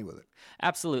raise money with it.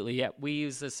 Absolutely, yeah. We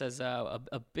use this as a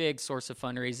big source of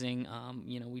fundraising.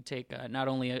 We take not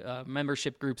only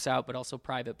membership groups out, but also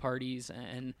private parties,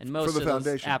 and most for the of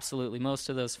foundation. Those, absolutely, most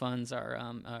of those funds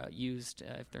are used.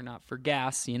 If they're not for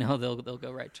gas, they'll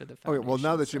go right to the foundation. Okay, well,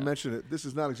 now that you mention it, this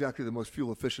is not exactly the most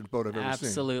fuel-efficient boat I've ever seen.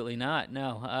 Absolutely not,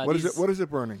 no. What is it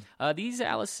burning? These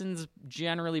Allisons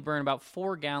generally burn about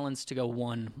 4 gallons to go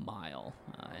 1 mile,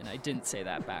 and I didn't say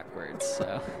that backwards,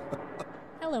 so...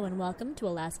 Hello and welcome to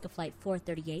Alaska Flight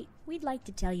 438. We'd like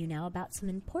to tell you now about some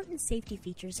important safety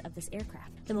features of this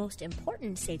aircraft. The most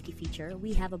important safety feature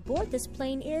we have aboard this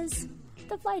plane is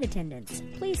the flight attendants.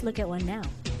 Please look at one now.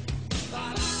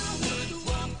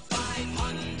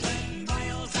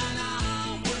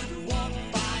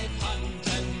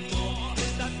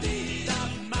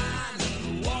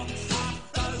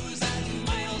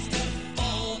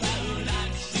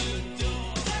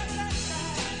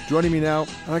 Joining me now,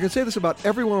 and I can say this about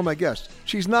every one of my guests,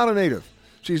 she's not a native.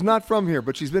 She's not from here,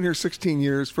 but she's been here 16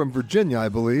 years, from Virginia, I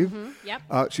believe. Mm-hmm.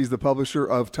 Yep. She's the publisher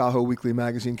of Tahoe Weekly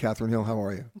Magazine. Catherine Hill, how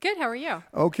are you? Good, how are you?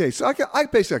 Okay, so I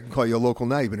basically can call you a local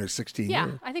now. You've been here 16 years.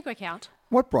 Yeah, I think I count.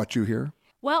 What brought you here?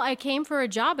 Well, I came for a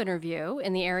job interview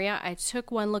in the area. I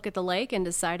took one look at the lake and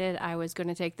decided I was going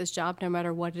to take this job no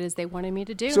matter what it is they wanted me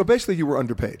to do. So basically you were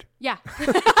underpaid. Yeah.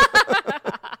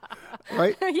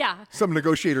 Right? Yeah. Some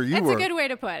negotiator you That's were. That's a good way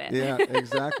to put it. Yeah,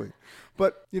 exactly.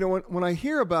 But, when I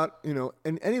hear about,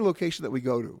 in any location that we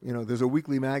go to, there's a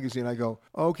weekly magazine, I go,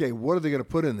 okay, what are they going to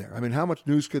put in there? I mean, how much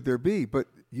news could there be? But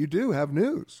you do have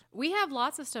news. We have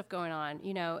lots of stuff going on.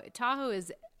 Tahoe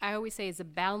is, I always say, is a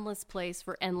boundless place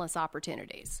for endless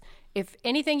opportunities. If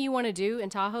anything you want to do in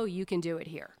Tahoe, you can do it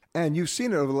here. And you've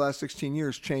seen it over the last 16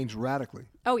 years change radically.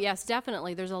 Oh, yes,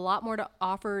 definitely. There's a lot more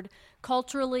offered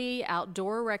culturally,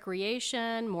 outdoor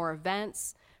recreation, more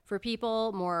events for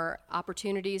people, more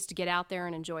opportunities to get out there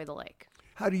and enjoy the lake.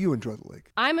 How do you enjoy the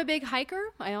lake? I'm a big hiker.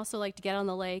 I also like to get on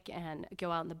the lake and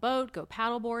go out in the boat, go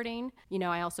paddleboarding.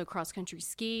 I also cross-country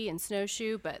ski and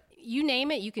snowshoe, but you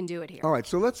name it, you can do it here. All right,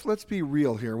 so let's be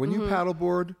real here. When you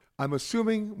paddleboard, I'm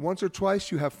assuming once or twice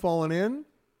you have fallen in?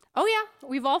 Oh, yeah.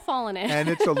 We've all fallen in. And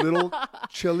it's a little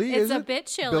chilly, It's is a it? bit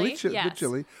chilly, yes. Bit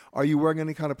chilly. Are you wearing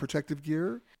any kind of protective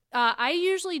gear? I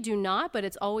usually do not, but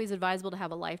it's always advisable to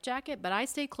have a life jacket. But I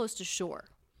stay close to shore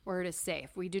where it is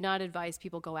safe. We do not advise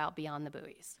people go out beyond the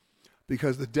buoys.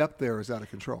 Because the depth there is out of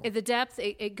control. The depth,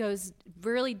 it goes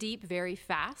really deep very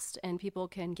fast, and people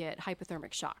can get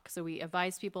hypothermic shock. So we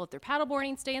advise people if they're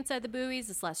paddleboarding, stay inside the buoys.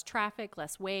 It's less traffic,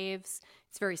 less waves.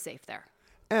 It's very safe there.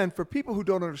 And for people who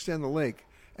don't understand the lake,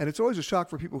 and it's always a shock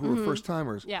for people who are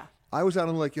first-timers. Yeah. I was out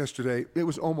on the lake yesterday. It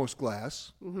was almost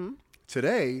glass. Mm-hmm.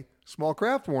 Today, small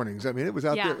craft warnings. I mean, it was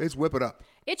out there. It's whip it up.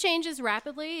 It changes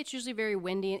rapidly. It's usually very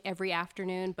windy every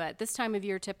afternoon, but this time of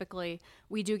year, typically,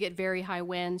 we do get very high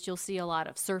winds. You'll see a lot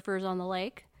of surfers on the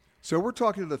lake. So we're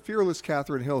talking to the fearless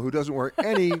Catherine Hill, who doesn't wear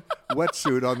any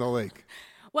wetsuit on the lake.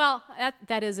 Well,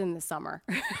 that is in the summer.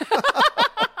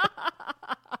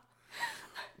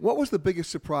 What was the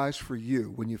biggest surprise for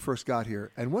you when you first got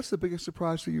here? And what's the biggest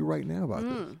surprise for you right now about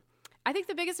this? I think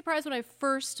the biggest surprise when I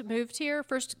first moved here,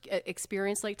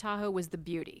 experienced Lake Tahoe, was the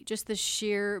beauty, just the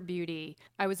sheer beauty.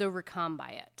 I was overcome by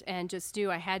it and just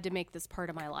knew I had to make this part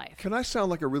of my life. Can I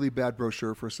sound like a really bad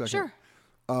brochure for a second? Sure.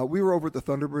 We were over at the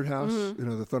Thunderbird House,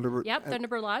 the Thunderbird. Yep,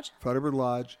 Thunderbird Lodge. Thunderbird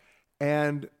Lodge.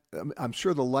 And I'm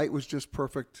sure the light was just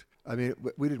perfect. I mean,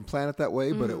 we didn't plan it that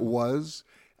way, but it was.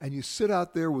 And you sit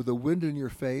out there with the wind in your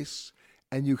face,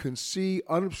 and you can see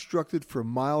unobstructed for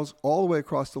miles all the way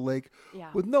across the lake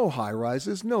with no high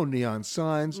rises, no neon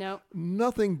signs,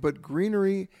 nothing but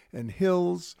greenery and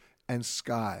hills and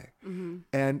sky.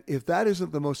 And if that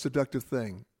isn't the most seductive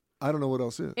thing, I don't know what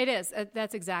else is. It is.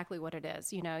 That's exactly what it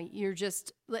is. You know, you're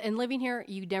just, and living here,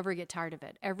 you never get tired of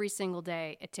it. Every single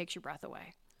day, it takes your breath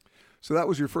away. So that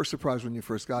was your first surprise when you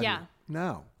first got Yeah. here.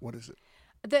 Now, what is it?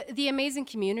 The amazing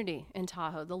community in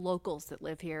Tahoe, the locals that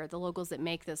live here, the locals that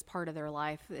make this part of their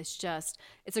life. It's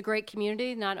a great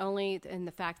community, not only in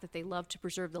the fact that they love to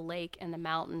preserve the lake and the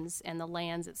mountains and the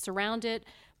lands that surround it,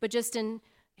 but just in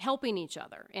helping each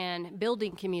other and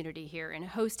building community here and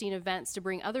hosting events to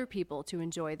bring other people to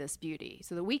enjoy this beauty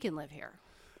so that we can live here.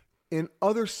 In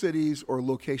other cities or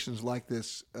locations like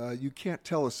this, you can't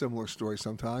tell a similar story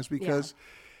sometimes because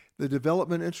the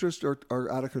development interests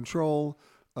are out of control.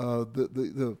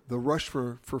 The rush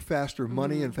for faster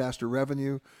money and faster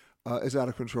revenue is out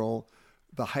of control.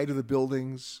 The height of the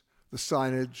buildings, the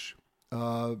signage,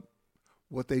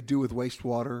 what they do with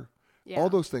wastewater, all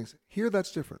those things. Here,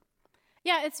 that's different.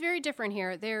 Yeah, it's very different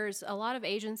here. There's a lot of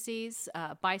agencies,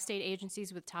 bi-state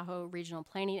agencies with Tahoe Regional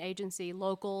Planning Agency,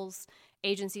 locals,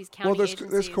 agencies, county agencies.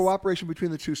 There's cooperation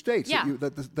between the two states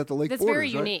that the lake That's borders, very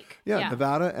right? unique. Yeah,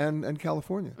 Nevada and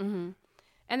California.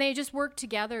 And they just work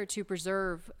together to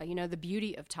preserve, the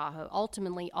beauty of Tahoe.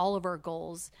 Ultimately, all of our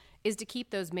goals is to keep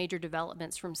those major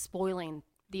developments from spoiling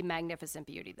the magnificent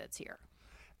beauty that's here.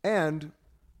 And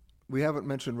we haven't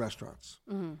mentioned restaurants.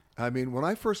 I mean, when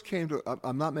I first came to,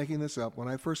 I'm not making this up, when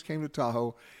I first came to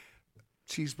Tahoe,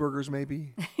 cheeseburgers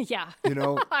maybe. Yeah,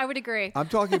 I would agree. I'm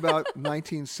talking about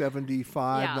 1975,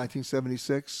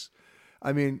 1976.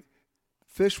 I mean,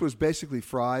 fish was basically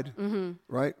fried,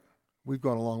 right? We've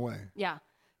gone a long way. Yeah.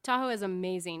 Tahoe has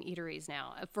amazing eateries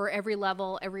now for every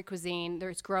level, every cuisine.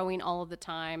 It's growing all of the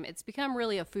time. It's become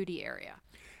really a foodie area.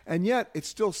 And yet, it's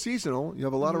still seasonal. You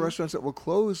have a lot of restaurants that will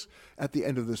close at the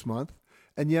end of this month,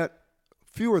 and yet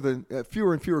fewer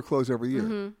and fewer close every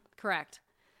year. Correct.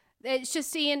 It's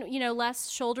just seeing, less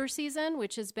shoulder season,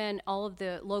 which has been all of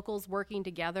the locals working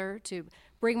together to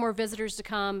bring more visitors to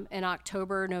come in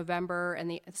October, November, and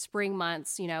the spring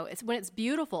months. It's when it's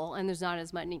beautiful and there's not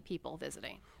as many people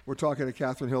visiting. We're talking to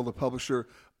Catherine Hill, the publisher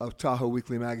of Tahoe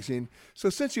Weekly Magazine. So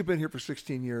since you've been here for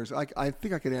 16 years, I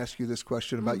think I can ask you this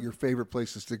question about your favorite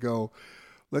places to go.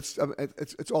 It's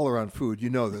all around food.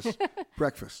 You know this.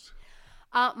 Breakfast.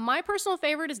 My personal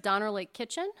favorite is Donner Lake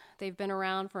Kitchen. They've been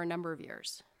around for a number of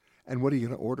years. And what are you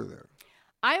going to order there?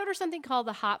 I order something called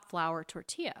the hot flour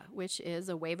tortilla, which is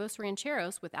a huevos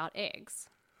rancheros without eggs.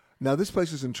 Now, this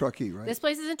place is in Truckee, right? This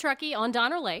place is in Truckee on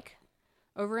Donner Lake,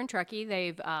 over in Truckee.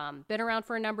 They've been around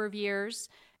for a number of years,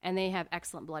 and they have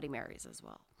excellent Bloody Marys as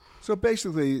well. So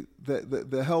basically,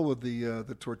 the hell with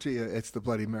the tortilla, it's the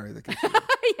Bloody Mary that gets you.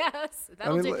 Yes.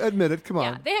 Admit it. Come on.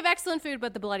 Yeah, they have excellent food,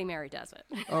 but the Bloody Mary does it.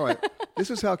 All right.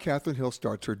 This is how Catherine Hill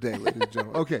starts her day, ladies and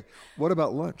gentlemen. Okay. What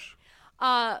about lunch?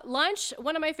 Lunch,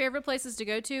 one of my favorite places to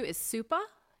go to is Supa.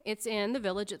 It's in the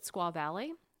village at Squaw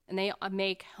Valley, and they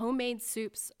make homemade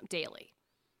soups daily.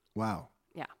 Wow.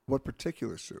 Yeah. What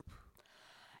particular soup?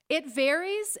 It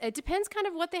varies. It depends kind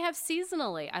of what they have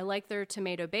seasonally. I like their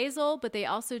tomato basil, but they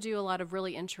also do a lot of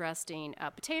really interesting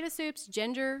potato soups,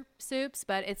 ginger soups,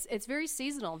 but it's very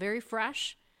seasonal, very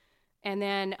fresh. And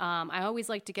then I always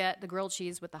like to get the grilled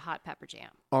cheese with the hot pepper jam.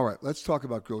 All right, let's talk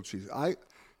about grilled cheese. I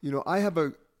have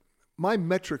my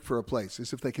metric for a place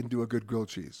is if they can do a good grilled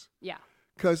cheese. Yeah.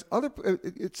 Because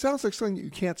it sounds like something you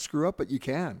can't screw up, but you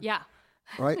can. Yeah.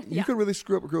 Right? You can really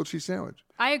screw up a grilled cheese sandwich.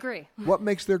 I agree. What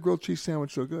makes their grilled cheese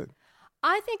sandwich so good?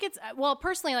 I think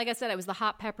personally, like I said, it was the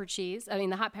hot pepper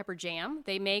jam.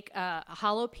 They make a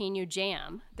jalapeno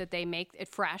jam that they make it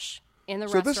fresh in the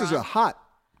restaurant. So this is a hot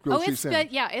grilled cheese sandwich.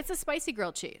 Yeah, it's a spicy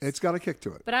grilled cheese. It's got a kick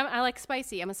to it. But I like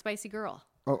spicy. I'm a spicy girl.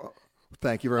 Oh,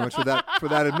 thank you very much for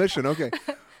that admission. Okay.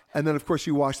 And then, of course,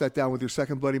 you wash that down with your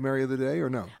second Bloody Mary of the day, or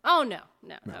no? Oh, no.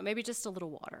 Maybe just a little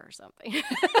water or something.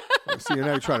 See, now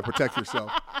you're trying to protect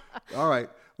yourself. All right.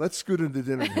 Let's scoot into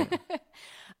dinner here.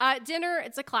 Dinner,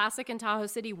 it's a classic in Tahoe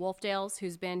City. Wolfdale's,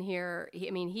 who's been here.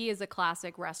 He is a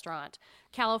classic restaurant.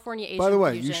 California Asian By the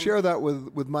way, fusion. you share that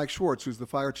with Mike Schwartz, who's the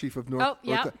fire chief of North. Oh,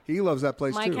 yep. He loves that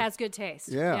place, Mike too. has good taste.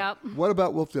 Yeah. Yep. What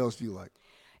about Wolfdale's do you like?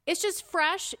 It's just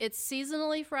fresh. It's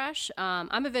seasonally fresh.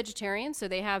 I'm a vegetarian, so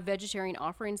they have vegetarian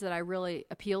offerings that really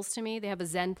appeals to me. They have a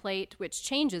Zen plate, which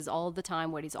changes all the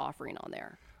time what he's offering on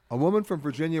there. A woman from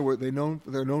Virginia, where they're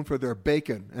known for their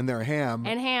bacon and their ham.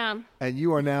 And ham. And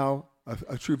you are now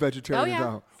a true vegetarian.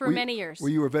 Oh, yeah, for many years. Were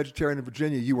you a vegetarian in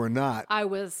Virginia? You were not. I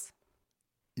was.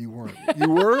 You weren't. You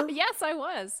were? Yes, I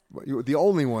was. You were the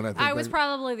only one, I think. I was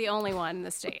probably the only one in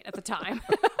the state at the time.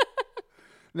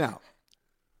 Now,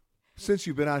 since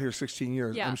you've been out here 16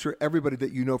 years, Yeah. I'm sure everybody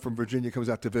that you know from Virginia comes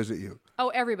out to visit you. Oh,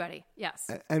 everybody, yes.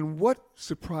 And what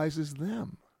surprises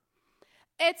them?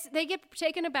 They get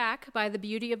taken aback by the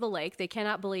beauty of the lake. They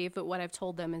cannot believe that what I've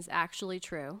told them is actually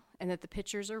true and that the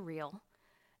pictures are real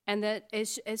and that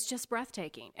it's just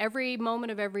breathtaking. Every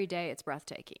moment of every day, it's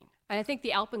breathtaking. And I think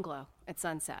the alpenglow at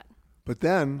sunset. But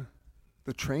then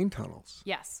the train tunnels.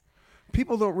 Yes.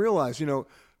 People don't realize,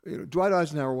 Dwight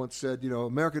Eisenhower once said,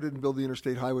 America didn't build the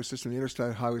interstate highway system. The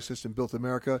interstate highway system built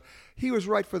America. He was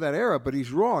right for that era, but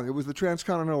he's wrong. It was the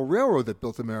Transcontinental Railroad that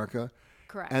built America.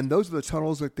 Correct. And those are the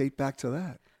tunnels that date back to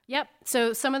that. Yep.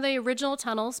 So some of the original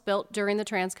tunnels built during the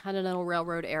Transcontinental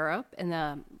Railroad era in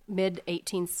the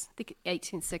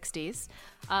mid-1860s,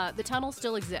 the tunnels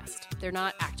still exist. They're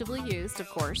not actively used, of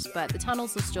course, but the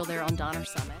tunnels are still there on Donner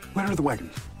Summit. Where are the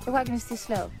wagons? The wagon is too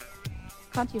slow.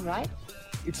 Can't you ride?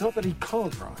 It's not that he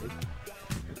can't ride.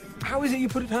 How is it you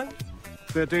put it home?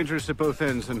 They're dangerous at both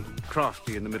ends and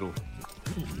crafty in the middle.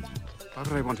 Why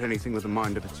would I want anything with a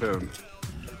mind of its own,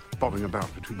 bobbing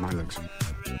about between my legs?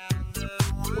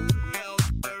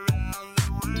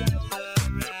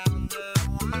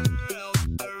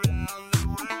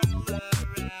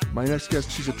 My next guest,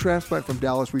 she's a transplant from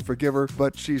Dallas. We forgive her,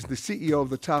 but she's the CEO of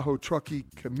the Tahoe Truckee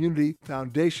Community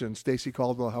Foundation. Stacy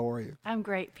Caldwell, how are you? I'm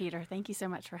great, Peter. Thank you so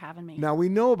much for having me. Now, we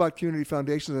know about community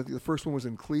foundations. I think the first one was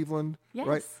in Cleveland, Yes.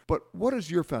 right? But what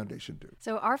does your foundation do?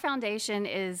 So our foundation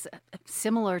is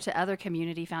similar to other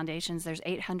community foundations. There's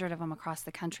 800 of them across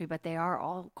the country, but they are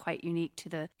all quite unique to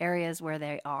the areas where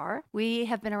they are. We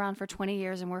have been around for 20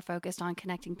 years, and we're focused on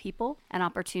connecting people and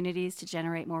opportunities to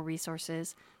generate more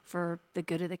resources for the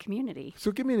good of the community.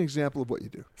 So give me an example of what you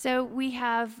do. So we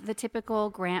have the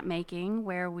typical grant making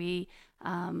where we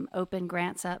open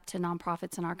grants up to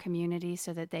nonprofits in our community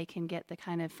so that they can get the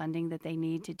kind of funding that they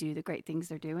need to do the great things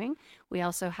they're doing. We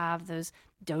also have those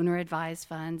donor advised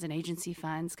funds and agency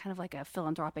funds, kind of like a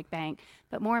philanthropic bank.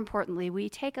 But more importantly, we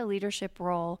take a leadership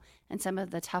role in some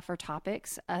of the tougher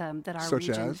topics that our Such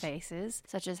region as? faces,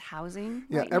 such as housing.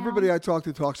 Yeah, right everybody now. I talk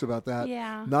to talks about that.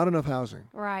 Yeah. Not enough housing.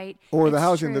 Right. Or the It's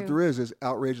housing that true. there is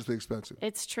outrageously expensive.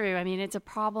 It's true. I mean, it's a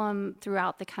problem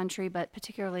throughout the country, but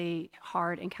particularly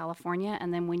hard in California.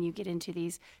 And then when you get into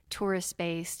these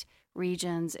tourist-based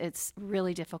regions, it's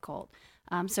really difficult.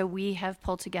 So we have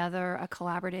pulled together a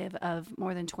collaborative of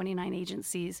more than 29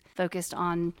 agencies focused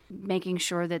on making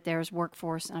sure that there's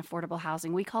workforce and affordable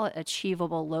housing. We call it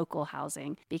achievable local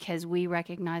housing because we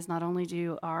recognize not only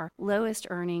do our lowest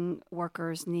earning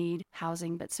workers need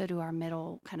housing, but so do our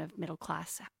middle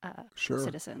class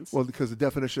citizens. Well, because the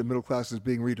definition of middle class is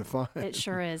being redefined. It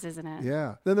sure is, isn't it?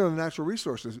 Yeah. Then there are the natural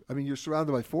resources. I mean, you're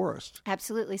surrounded by forest.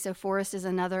 Absolutely. So forest is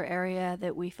another area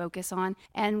that we focus on.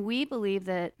 And we believe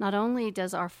that not only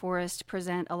does our forest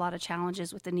present a lot of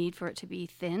challenges with the need for it to be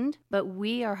thinned, but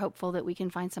we are hopeful that we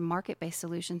can find some market-based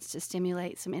solutions to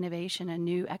stimulate some innovation and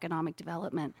new economic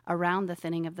development around the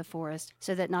thinning of the forest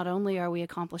so that not only are we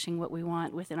accomplishing what we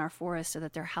want within our forests so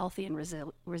that they're healthy and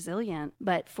resilient,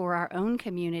 but for our own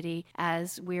community,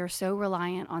 as we are so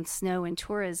reliant on snow and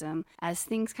tourism, as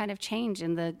things kind of change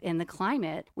in the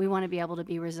climate, we want to be able to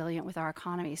be resilient with our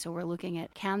economy. So we're looking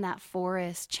at, can that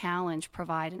forest challenge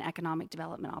provide an economic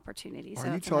development opportunity?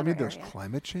 Are you telling me there's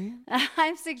climate change?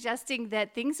 I'm suggesting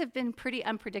that things have been pretty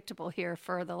unpredictable here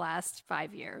for the last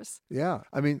 5 years. Yeah.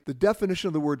 I mean, the definition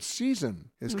of the word season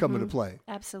is coming into play.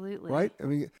 Absolutely. Right? I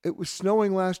mean, it was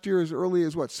snowing last year as early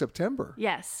as, September?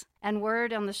 Yes. And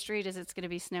word on the street is it's going to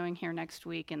be snowing here next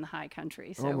week in the high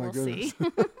country. So we'll see.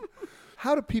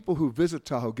 How do people who visit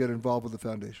Tahoe get involved with the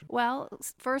foundation? Well,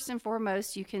 first and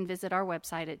foremost, you can visit our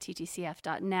website at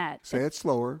ttcf.net. Say it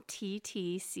slower.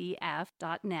 ttcf.net.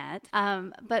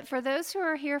 But for those who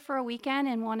are here for a weekend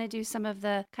and want to do some of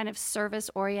the kind of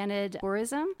service-oriented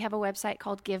tourism, we have a website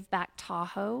called Give Back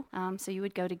Tahoe. So you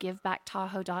would go to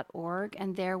givebacktahoo.org,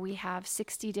 and there we have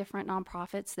 60 different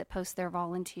nonprofits that post their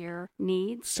volunteer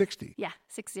needs. 60? Yeah,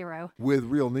 60. With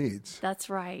real needs. That's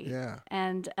right. Yeah.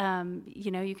 And,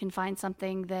 you can find some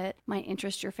something that might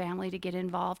interest your family to get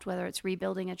involved, whether it's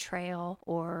rebuilding a trail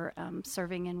or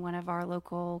serving in one of our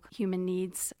local human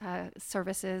needs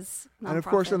services. And of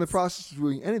course, in the process of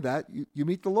doing any of that, you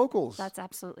meet the locals. That's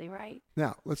absolutely right.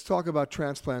 Now, let's talk about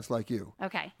transplants like you.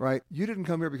 Okay. Right? You didn't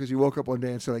come here because you woke up one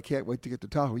day and said, I can't wait to get to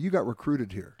Tahoe. You got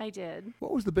recruited here. I did.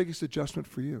 What was the biggest adjustment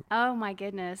for you? Oh, my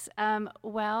goodness.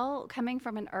 Well, coming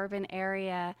from an urban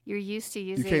area, you're used to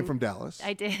using... You came from Dallas.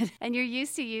 I did. And you're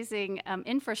used to using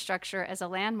infrastructure as a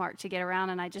landmark to get around.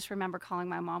 And I just remember calling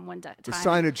my mom one time. The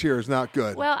signage here is not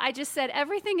good. Well, I just said,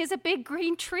 everything is a big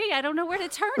green tree. I don't know where to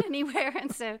turn anywhere.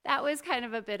 And so that was kind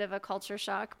of a bit of a culture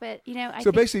shock. But, you know, I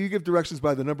So basically, you give directions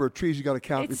by the number of trees you got to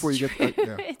count before you get...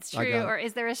 It's true. Or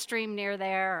is there a stream near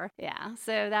there? Or, yeah.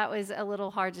 So that was a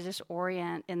little hard to just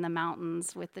orient in the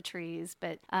mountains with the trees.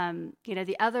 But, you know,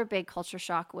 the other big culture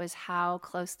shock was how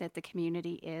close-knit the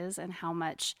community is and how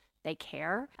much they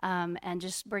care, and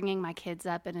just bringing my kids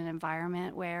up in an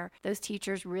environment where those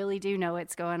teachers really do know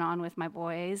what's going on with my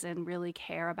boys and really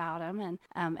care about them,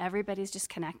 and everybody's just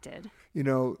connected. You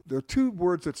know, there are two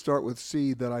words that start with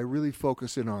C that I really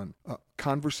focus in on,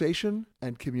 conversation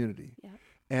and community. Yep.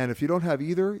 And if you don't have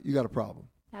either, you got a problem.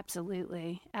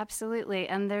 Absolutely. Absolutely.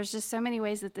 And there's just so many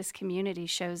ways that this community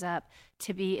shows up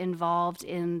to be involved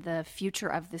in the future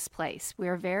of this place.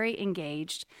 We're very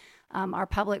engaged. Our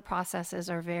public processes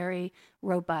are very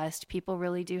robust. People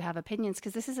really do have opinions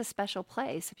because this is a special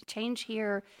place. Change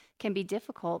here can be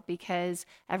difficult because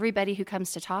everybody who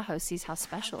comes to Tahoe sees how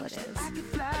special it is.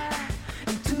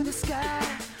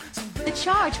 The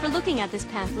charge for looking at this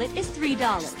pamphlet is $3.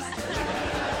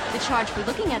 The charge for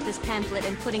looking at this pamphlet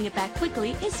and putting it back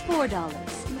quickly is $4.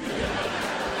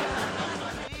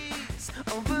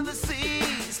 Over the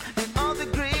seas and all the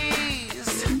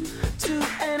grays to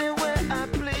anywhere I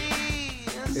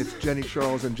please. It's Jenny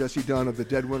Charles and Jesse Dunn of the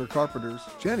Dead Winter Carpenters.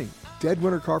 Jenny, Dead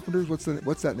Winter Carpenters, what's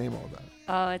that name all about?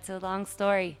 Oh, it's a long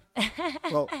story.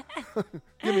 Well,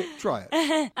 try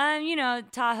it. You know,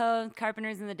 Tahoe,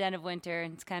 carpenters in the dead of winter.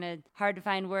 It's kind of hard to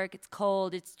find work. It's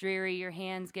cold. It's dreary. Your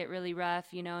hands get really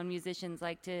rough, you know, and musicians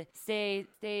like to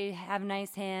have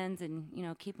nice hands and, you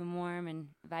know, keep them warm and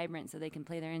vibrant so they can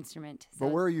play their instrument. So,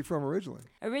 but where are you from originally?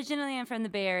 Originally, I'm from the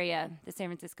Bay Area, the San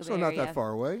Francisco Bay Area. So not that far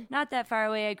away? Not that far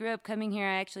away. I grew up coming here.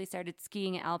 I actually started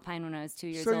skiing at Alpine when I was 2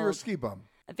 years old. So you're a ski bum?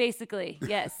 Basically,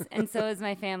 yes. And so is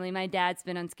my family. My dad's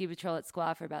been on ski patrol at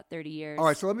Squaw for about 30 years. All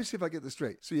right, so let me see if I get this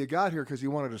straight. So you got here because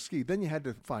you wanted to ski. Then you had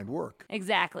to find work.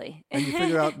 Exactly. And you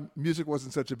figured out music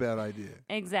wasn't such a bad idea.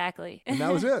 Exactly. And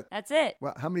that was it. That's it.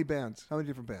 Well, how many bands? How many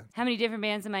different bands? How many different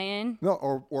bands am I in? No,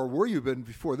 or were you been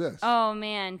before this? Oh,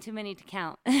 man, too many to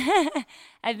count.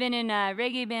 I've been in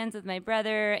reggae bands with my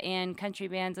brother and country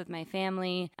bands with my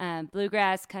family,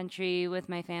 bluegrass country with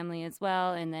my family as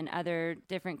well, and then other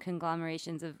different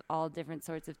conglomerations of all different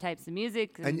sorts of types of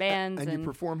music and bands. And you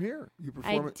perform here?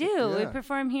 I do. Yeah. We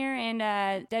perform here, and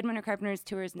Dead Winter Carpenters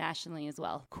tours nationally as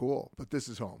well. Cool. But this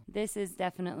is home. This is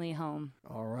definitely home.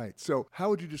 All right. So how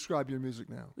would you describe your music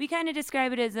now? We kind of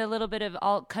describe it as a little bit of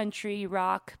alt country,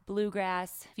 rock,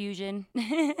 bluegrass, fusion.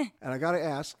 And I got to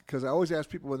ask, because I always ask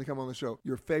people when they come on the show,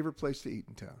 your favorite place to eat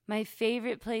in town? My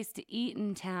favorite place to eat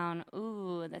in town?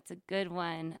 Ooh, that's a good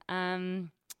one.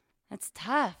 That's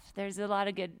tough. There are a lot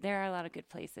of good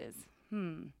places.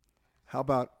 How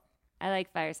about? I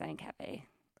like Firesign Cafe.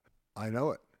 I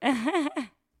know it.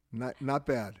 Not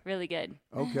bad. Really good.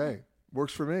 Okay,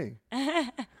 works for me.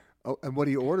 Oh, and what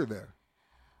do you order there?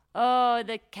 Oh,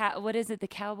 what is it? The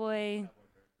cowboy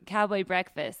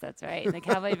breakfast. That's right. The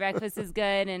cowboy breakfast is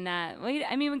good, and I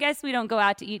guess we don't go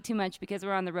out to eat too much because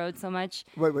we're on the road so much.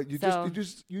 Wait,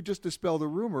 you just dispelled a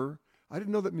rumor. I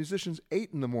didn't know that musicians ate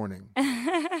in the morning.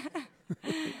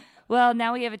 Well,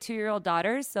 now we have a 2-year-old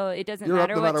daughter, so it doesn't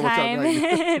matter what time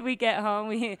we get home.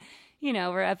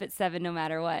 We're up at 7 no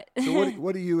matter what. So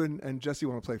what do you and Jesse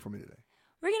want to play for me today?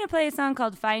 We're going to play a song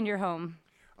called Find Your Home.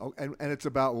 Oh, and it's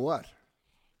about what?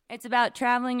 It's about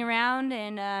traveling around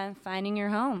and finding your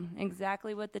home.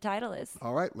 Exactly what the title is.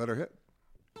 All right, let her hit.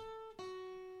 I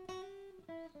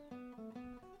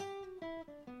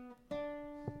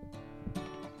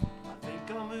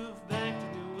think I'll move back to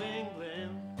New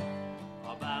England.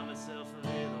 I'll buy myself a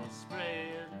little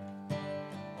spread.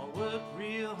 I'll work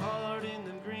real hard in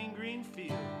them green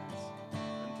fields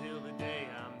until the day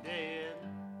I'm dead.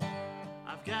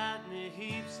 I've got me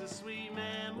heaps of sweet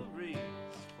memories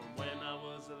from when I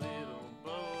was a little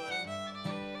boy,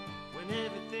 when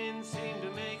everything seemed to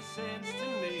make sense to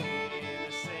me in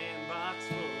a sandbox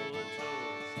full of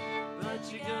toys. But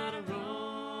you gotta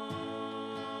roam,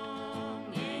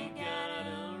 you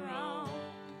gotta roam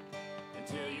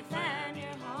until you find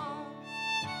your home.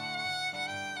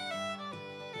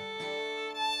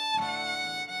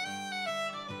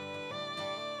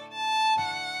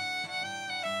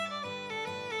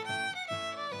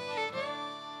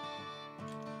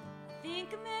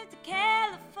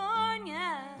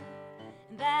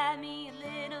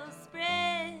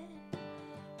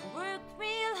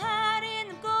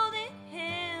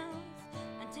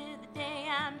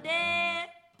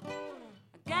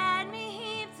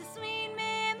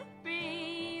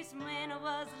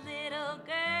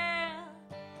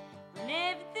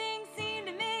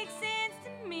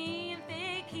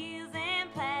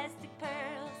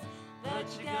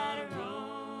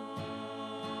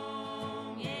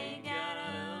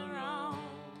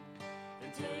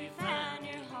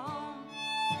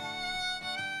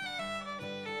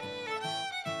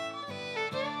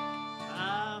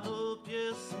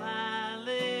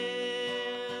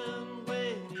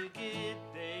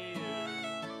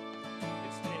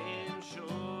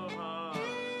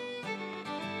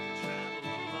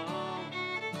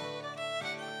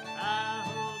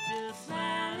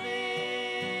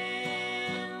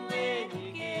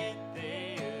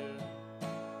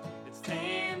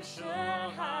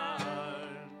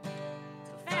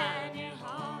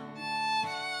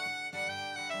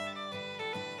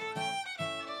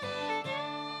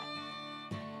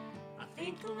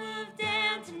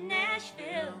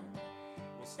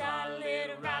 start a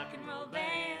little rock and roll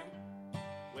band,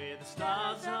 where the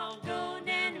stars all go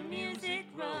down the music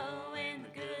row and the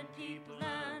good people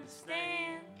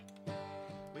understand.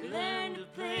 We learned to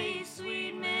play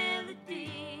sweet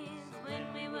melodies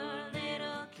when we were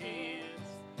little kids.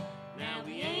 Now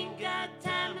we ain't got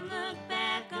time to look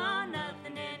back on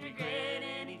nothing and regret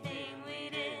anything we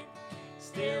did.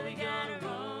 Still we gotta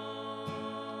roam,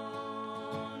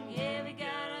 yeah we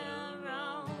gotta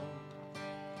roam.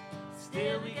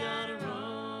 Still we gotta roam,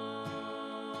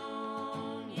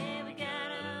 yeah we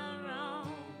gotta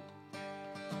roam.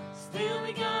 Still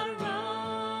we gotta roam,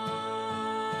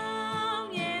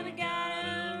 yeah we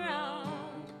gotta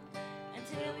roam,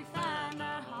 until we find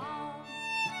our home.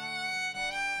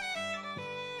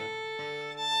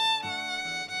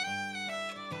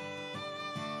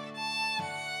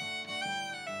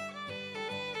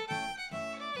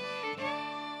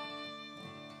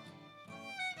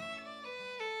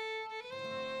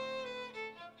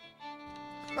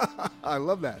 I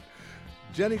love that.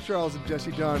 Jenny Charles and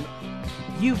Jesse John.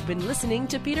 You've been listening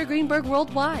to Peter Greenberg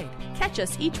Worldwide. Catch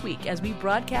us each week as we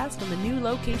broadcast from a new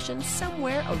location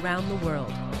somewhere around the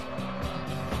world.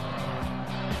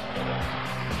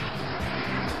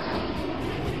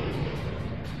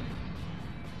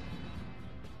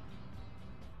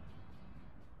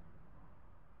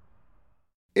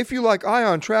 If you like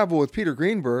Ion Travel with Peter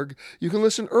Greenberg, you can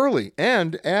listen early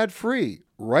and ad-free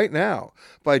right now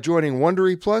by joining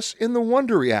Wondery Plus in the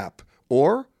Wondery app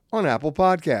or on Apple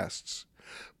Podcasts.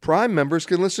 Prime members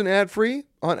can listen ad-free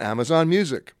on Amazon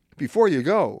Music. Before you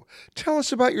go, tell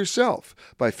us about yourself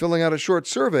by filling out a short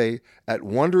survey at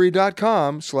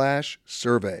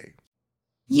Wondery.com/survey.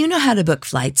 You know how to book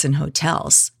flights and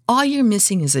hotels. All you're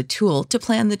missing is a tool to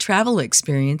plan the travel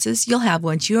experiences you'll have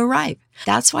once you arrive.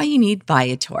 That's why you need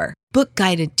Viator. Book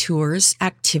guided tours,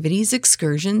 activities,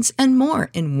 excursions, and more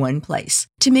in one place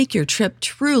to make your trip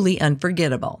truly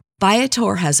unforgettable.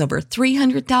 Viator has over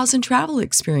 300,000 travel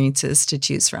experiences to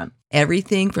choose from.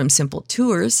 Everything from simple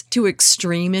tours to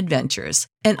extreme adventures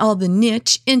and all the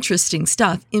niche, interesting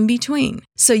stuff in between.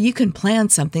 So you can plan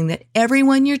something that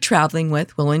everyone you're traveling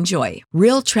with will enjoy.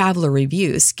 Real traveler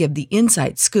reviews give the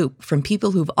inside scoop from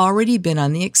people who've already been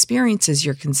on the experiences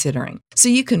you're considering. So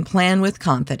you can plan with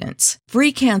confidence.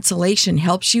 Free cancellation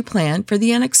helps you plan for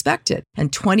the unexpected.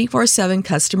 And 24/7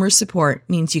 customer support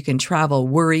means you can travel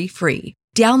worry-free.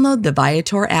 Download the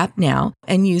Viator app now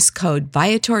and use code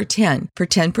Viator10 for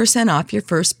 10% off your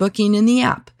first booking in the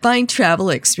app. Find travel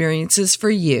experiences for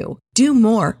you. Do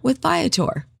more with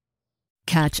Viator.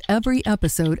 Catch every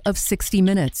episode of 60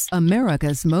 Minutes,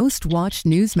 America's most watched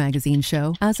news magazine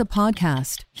show, as a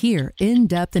podcast. Hear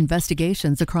in-depth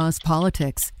investigations across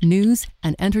politics, news,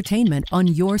 and entertainment on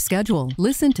your schedule.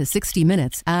 Listen to 60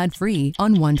 Minutes ad-free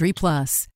on Wondery Plus.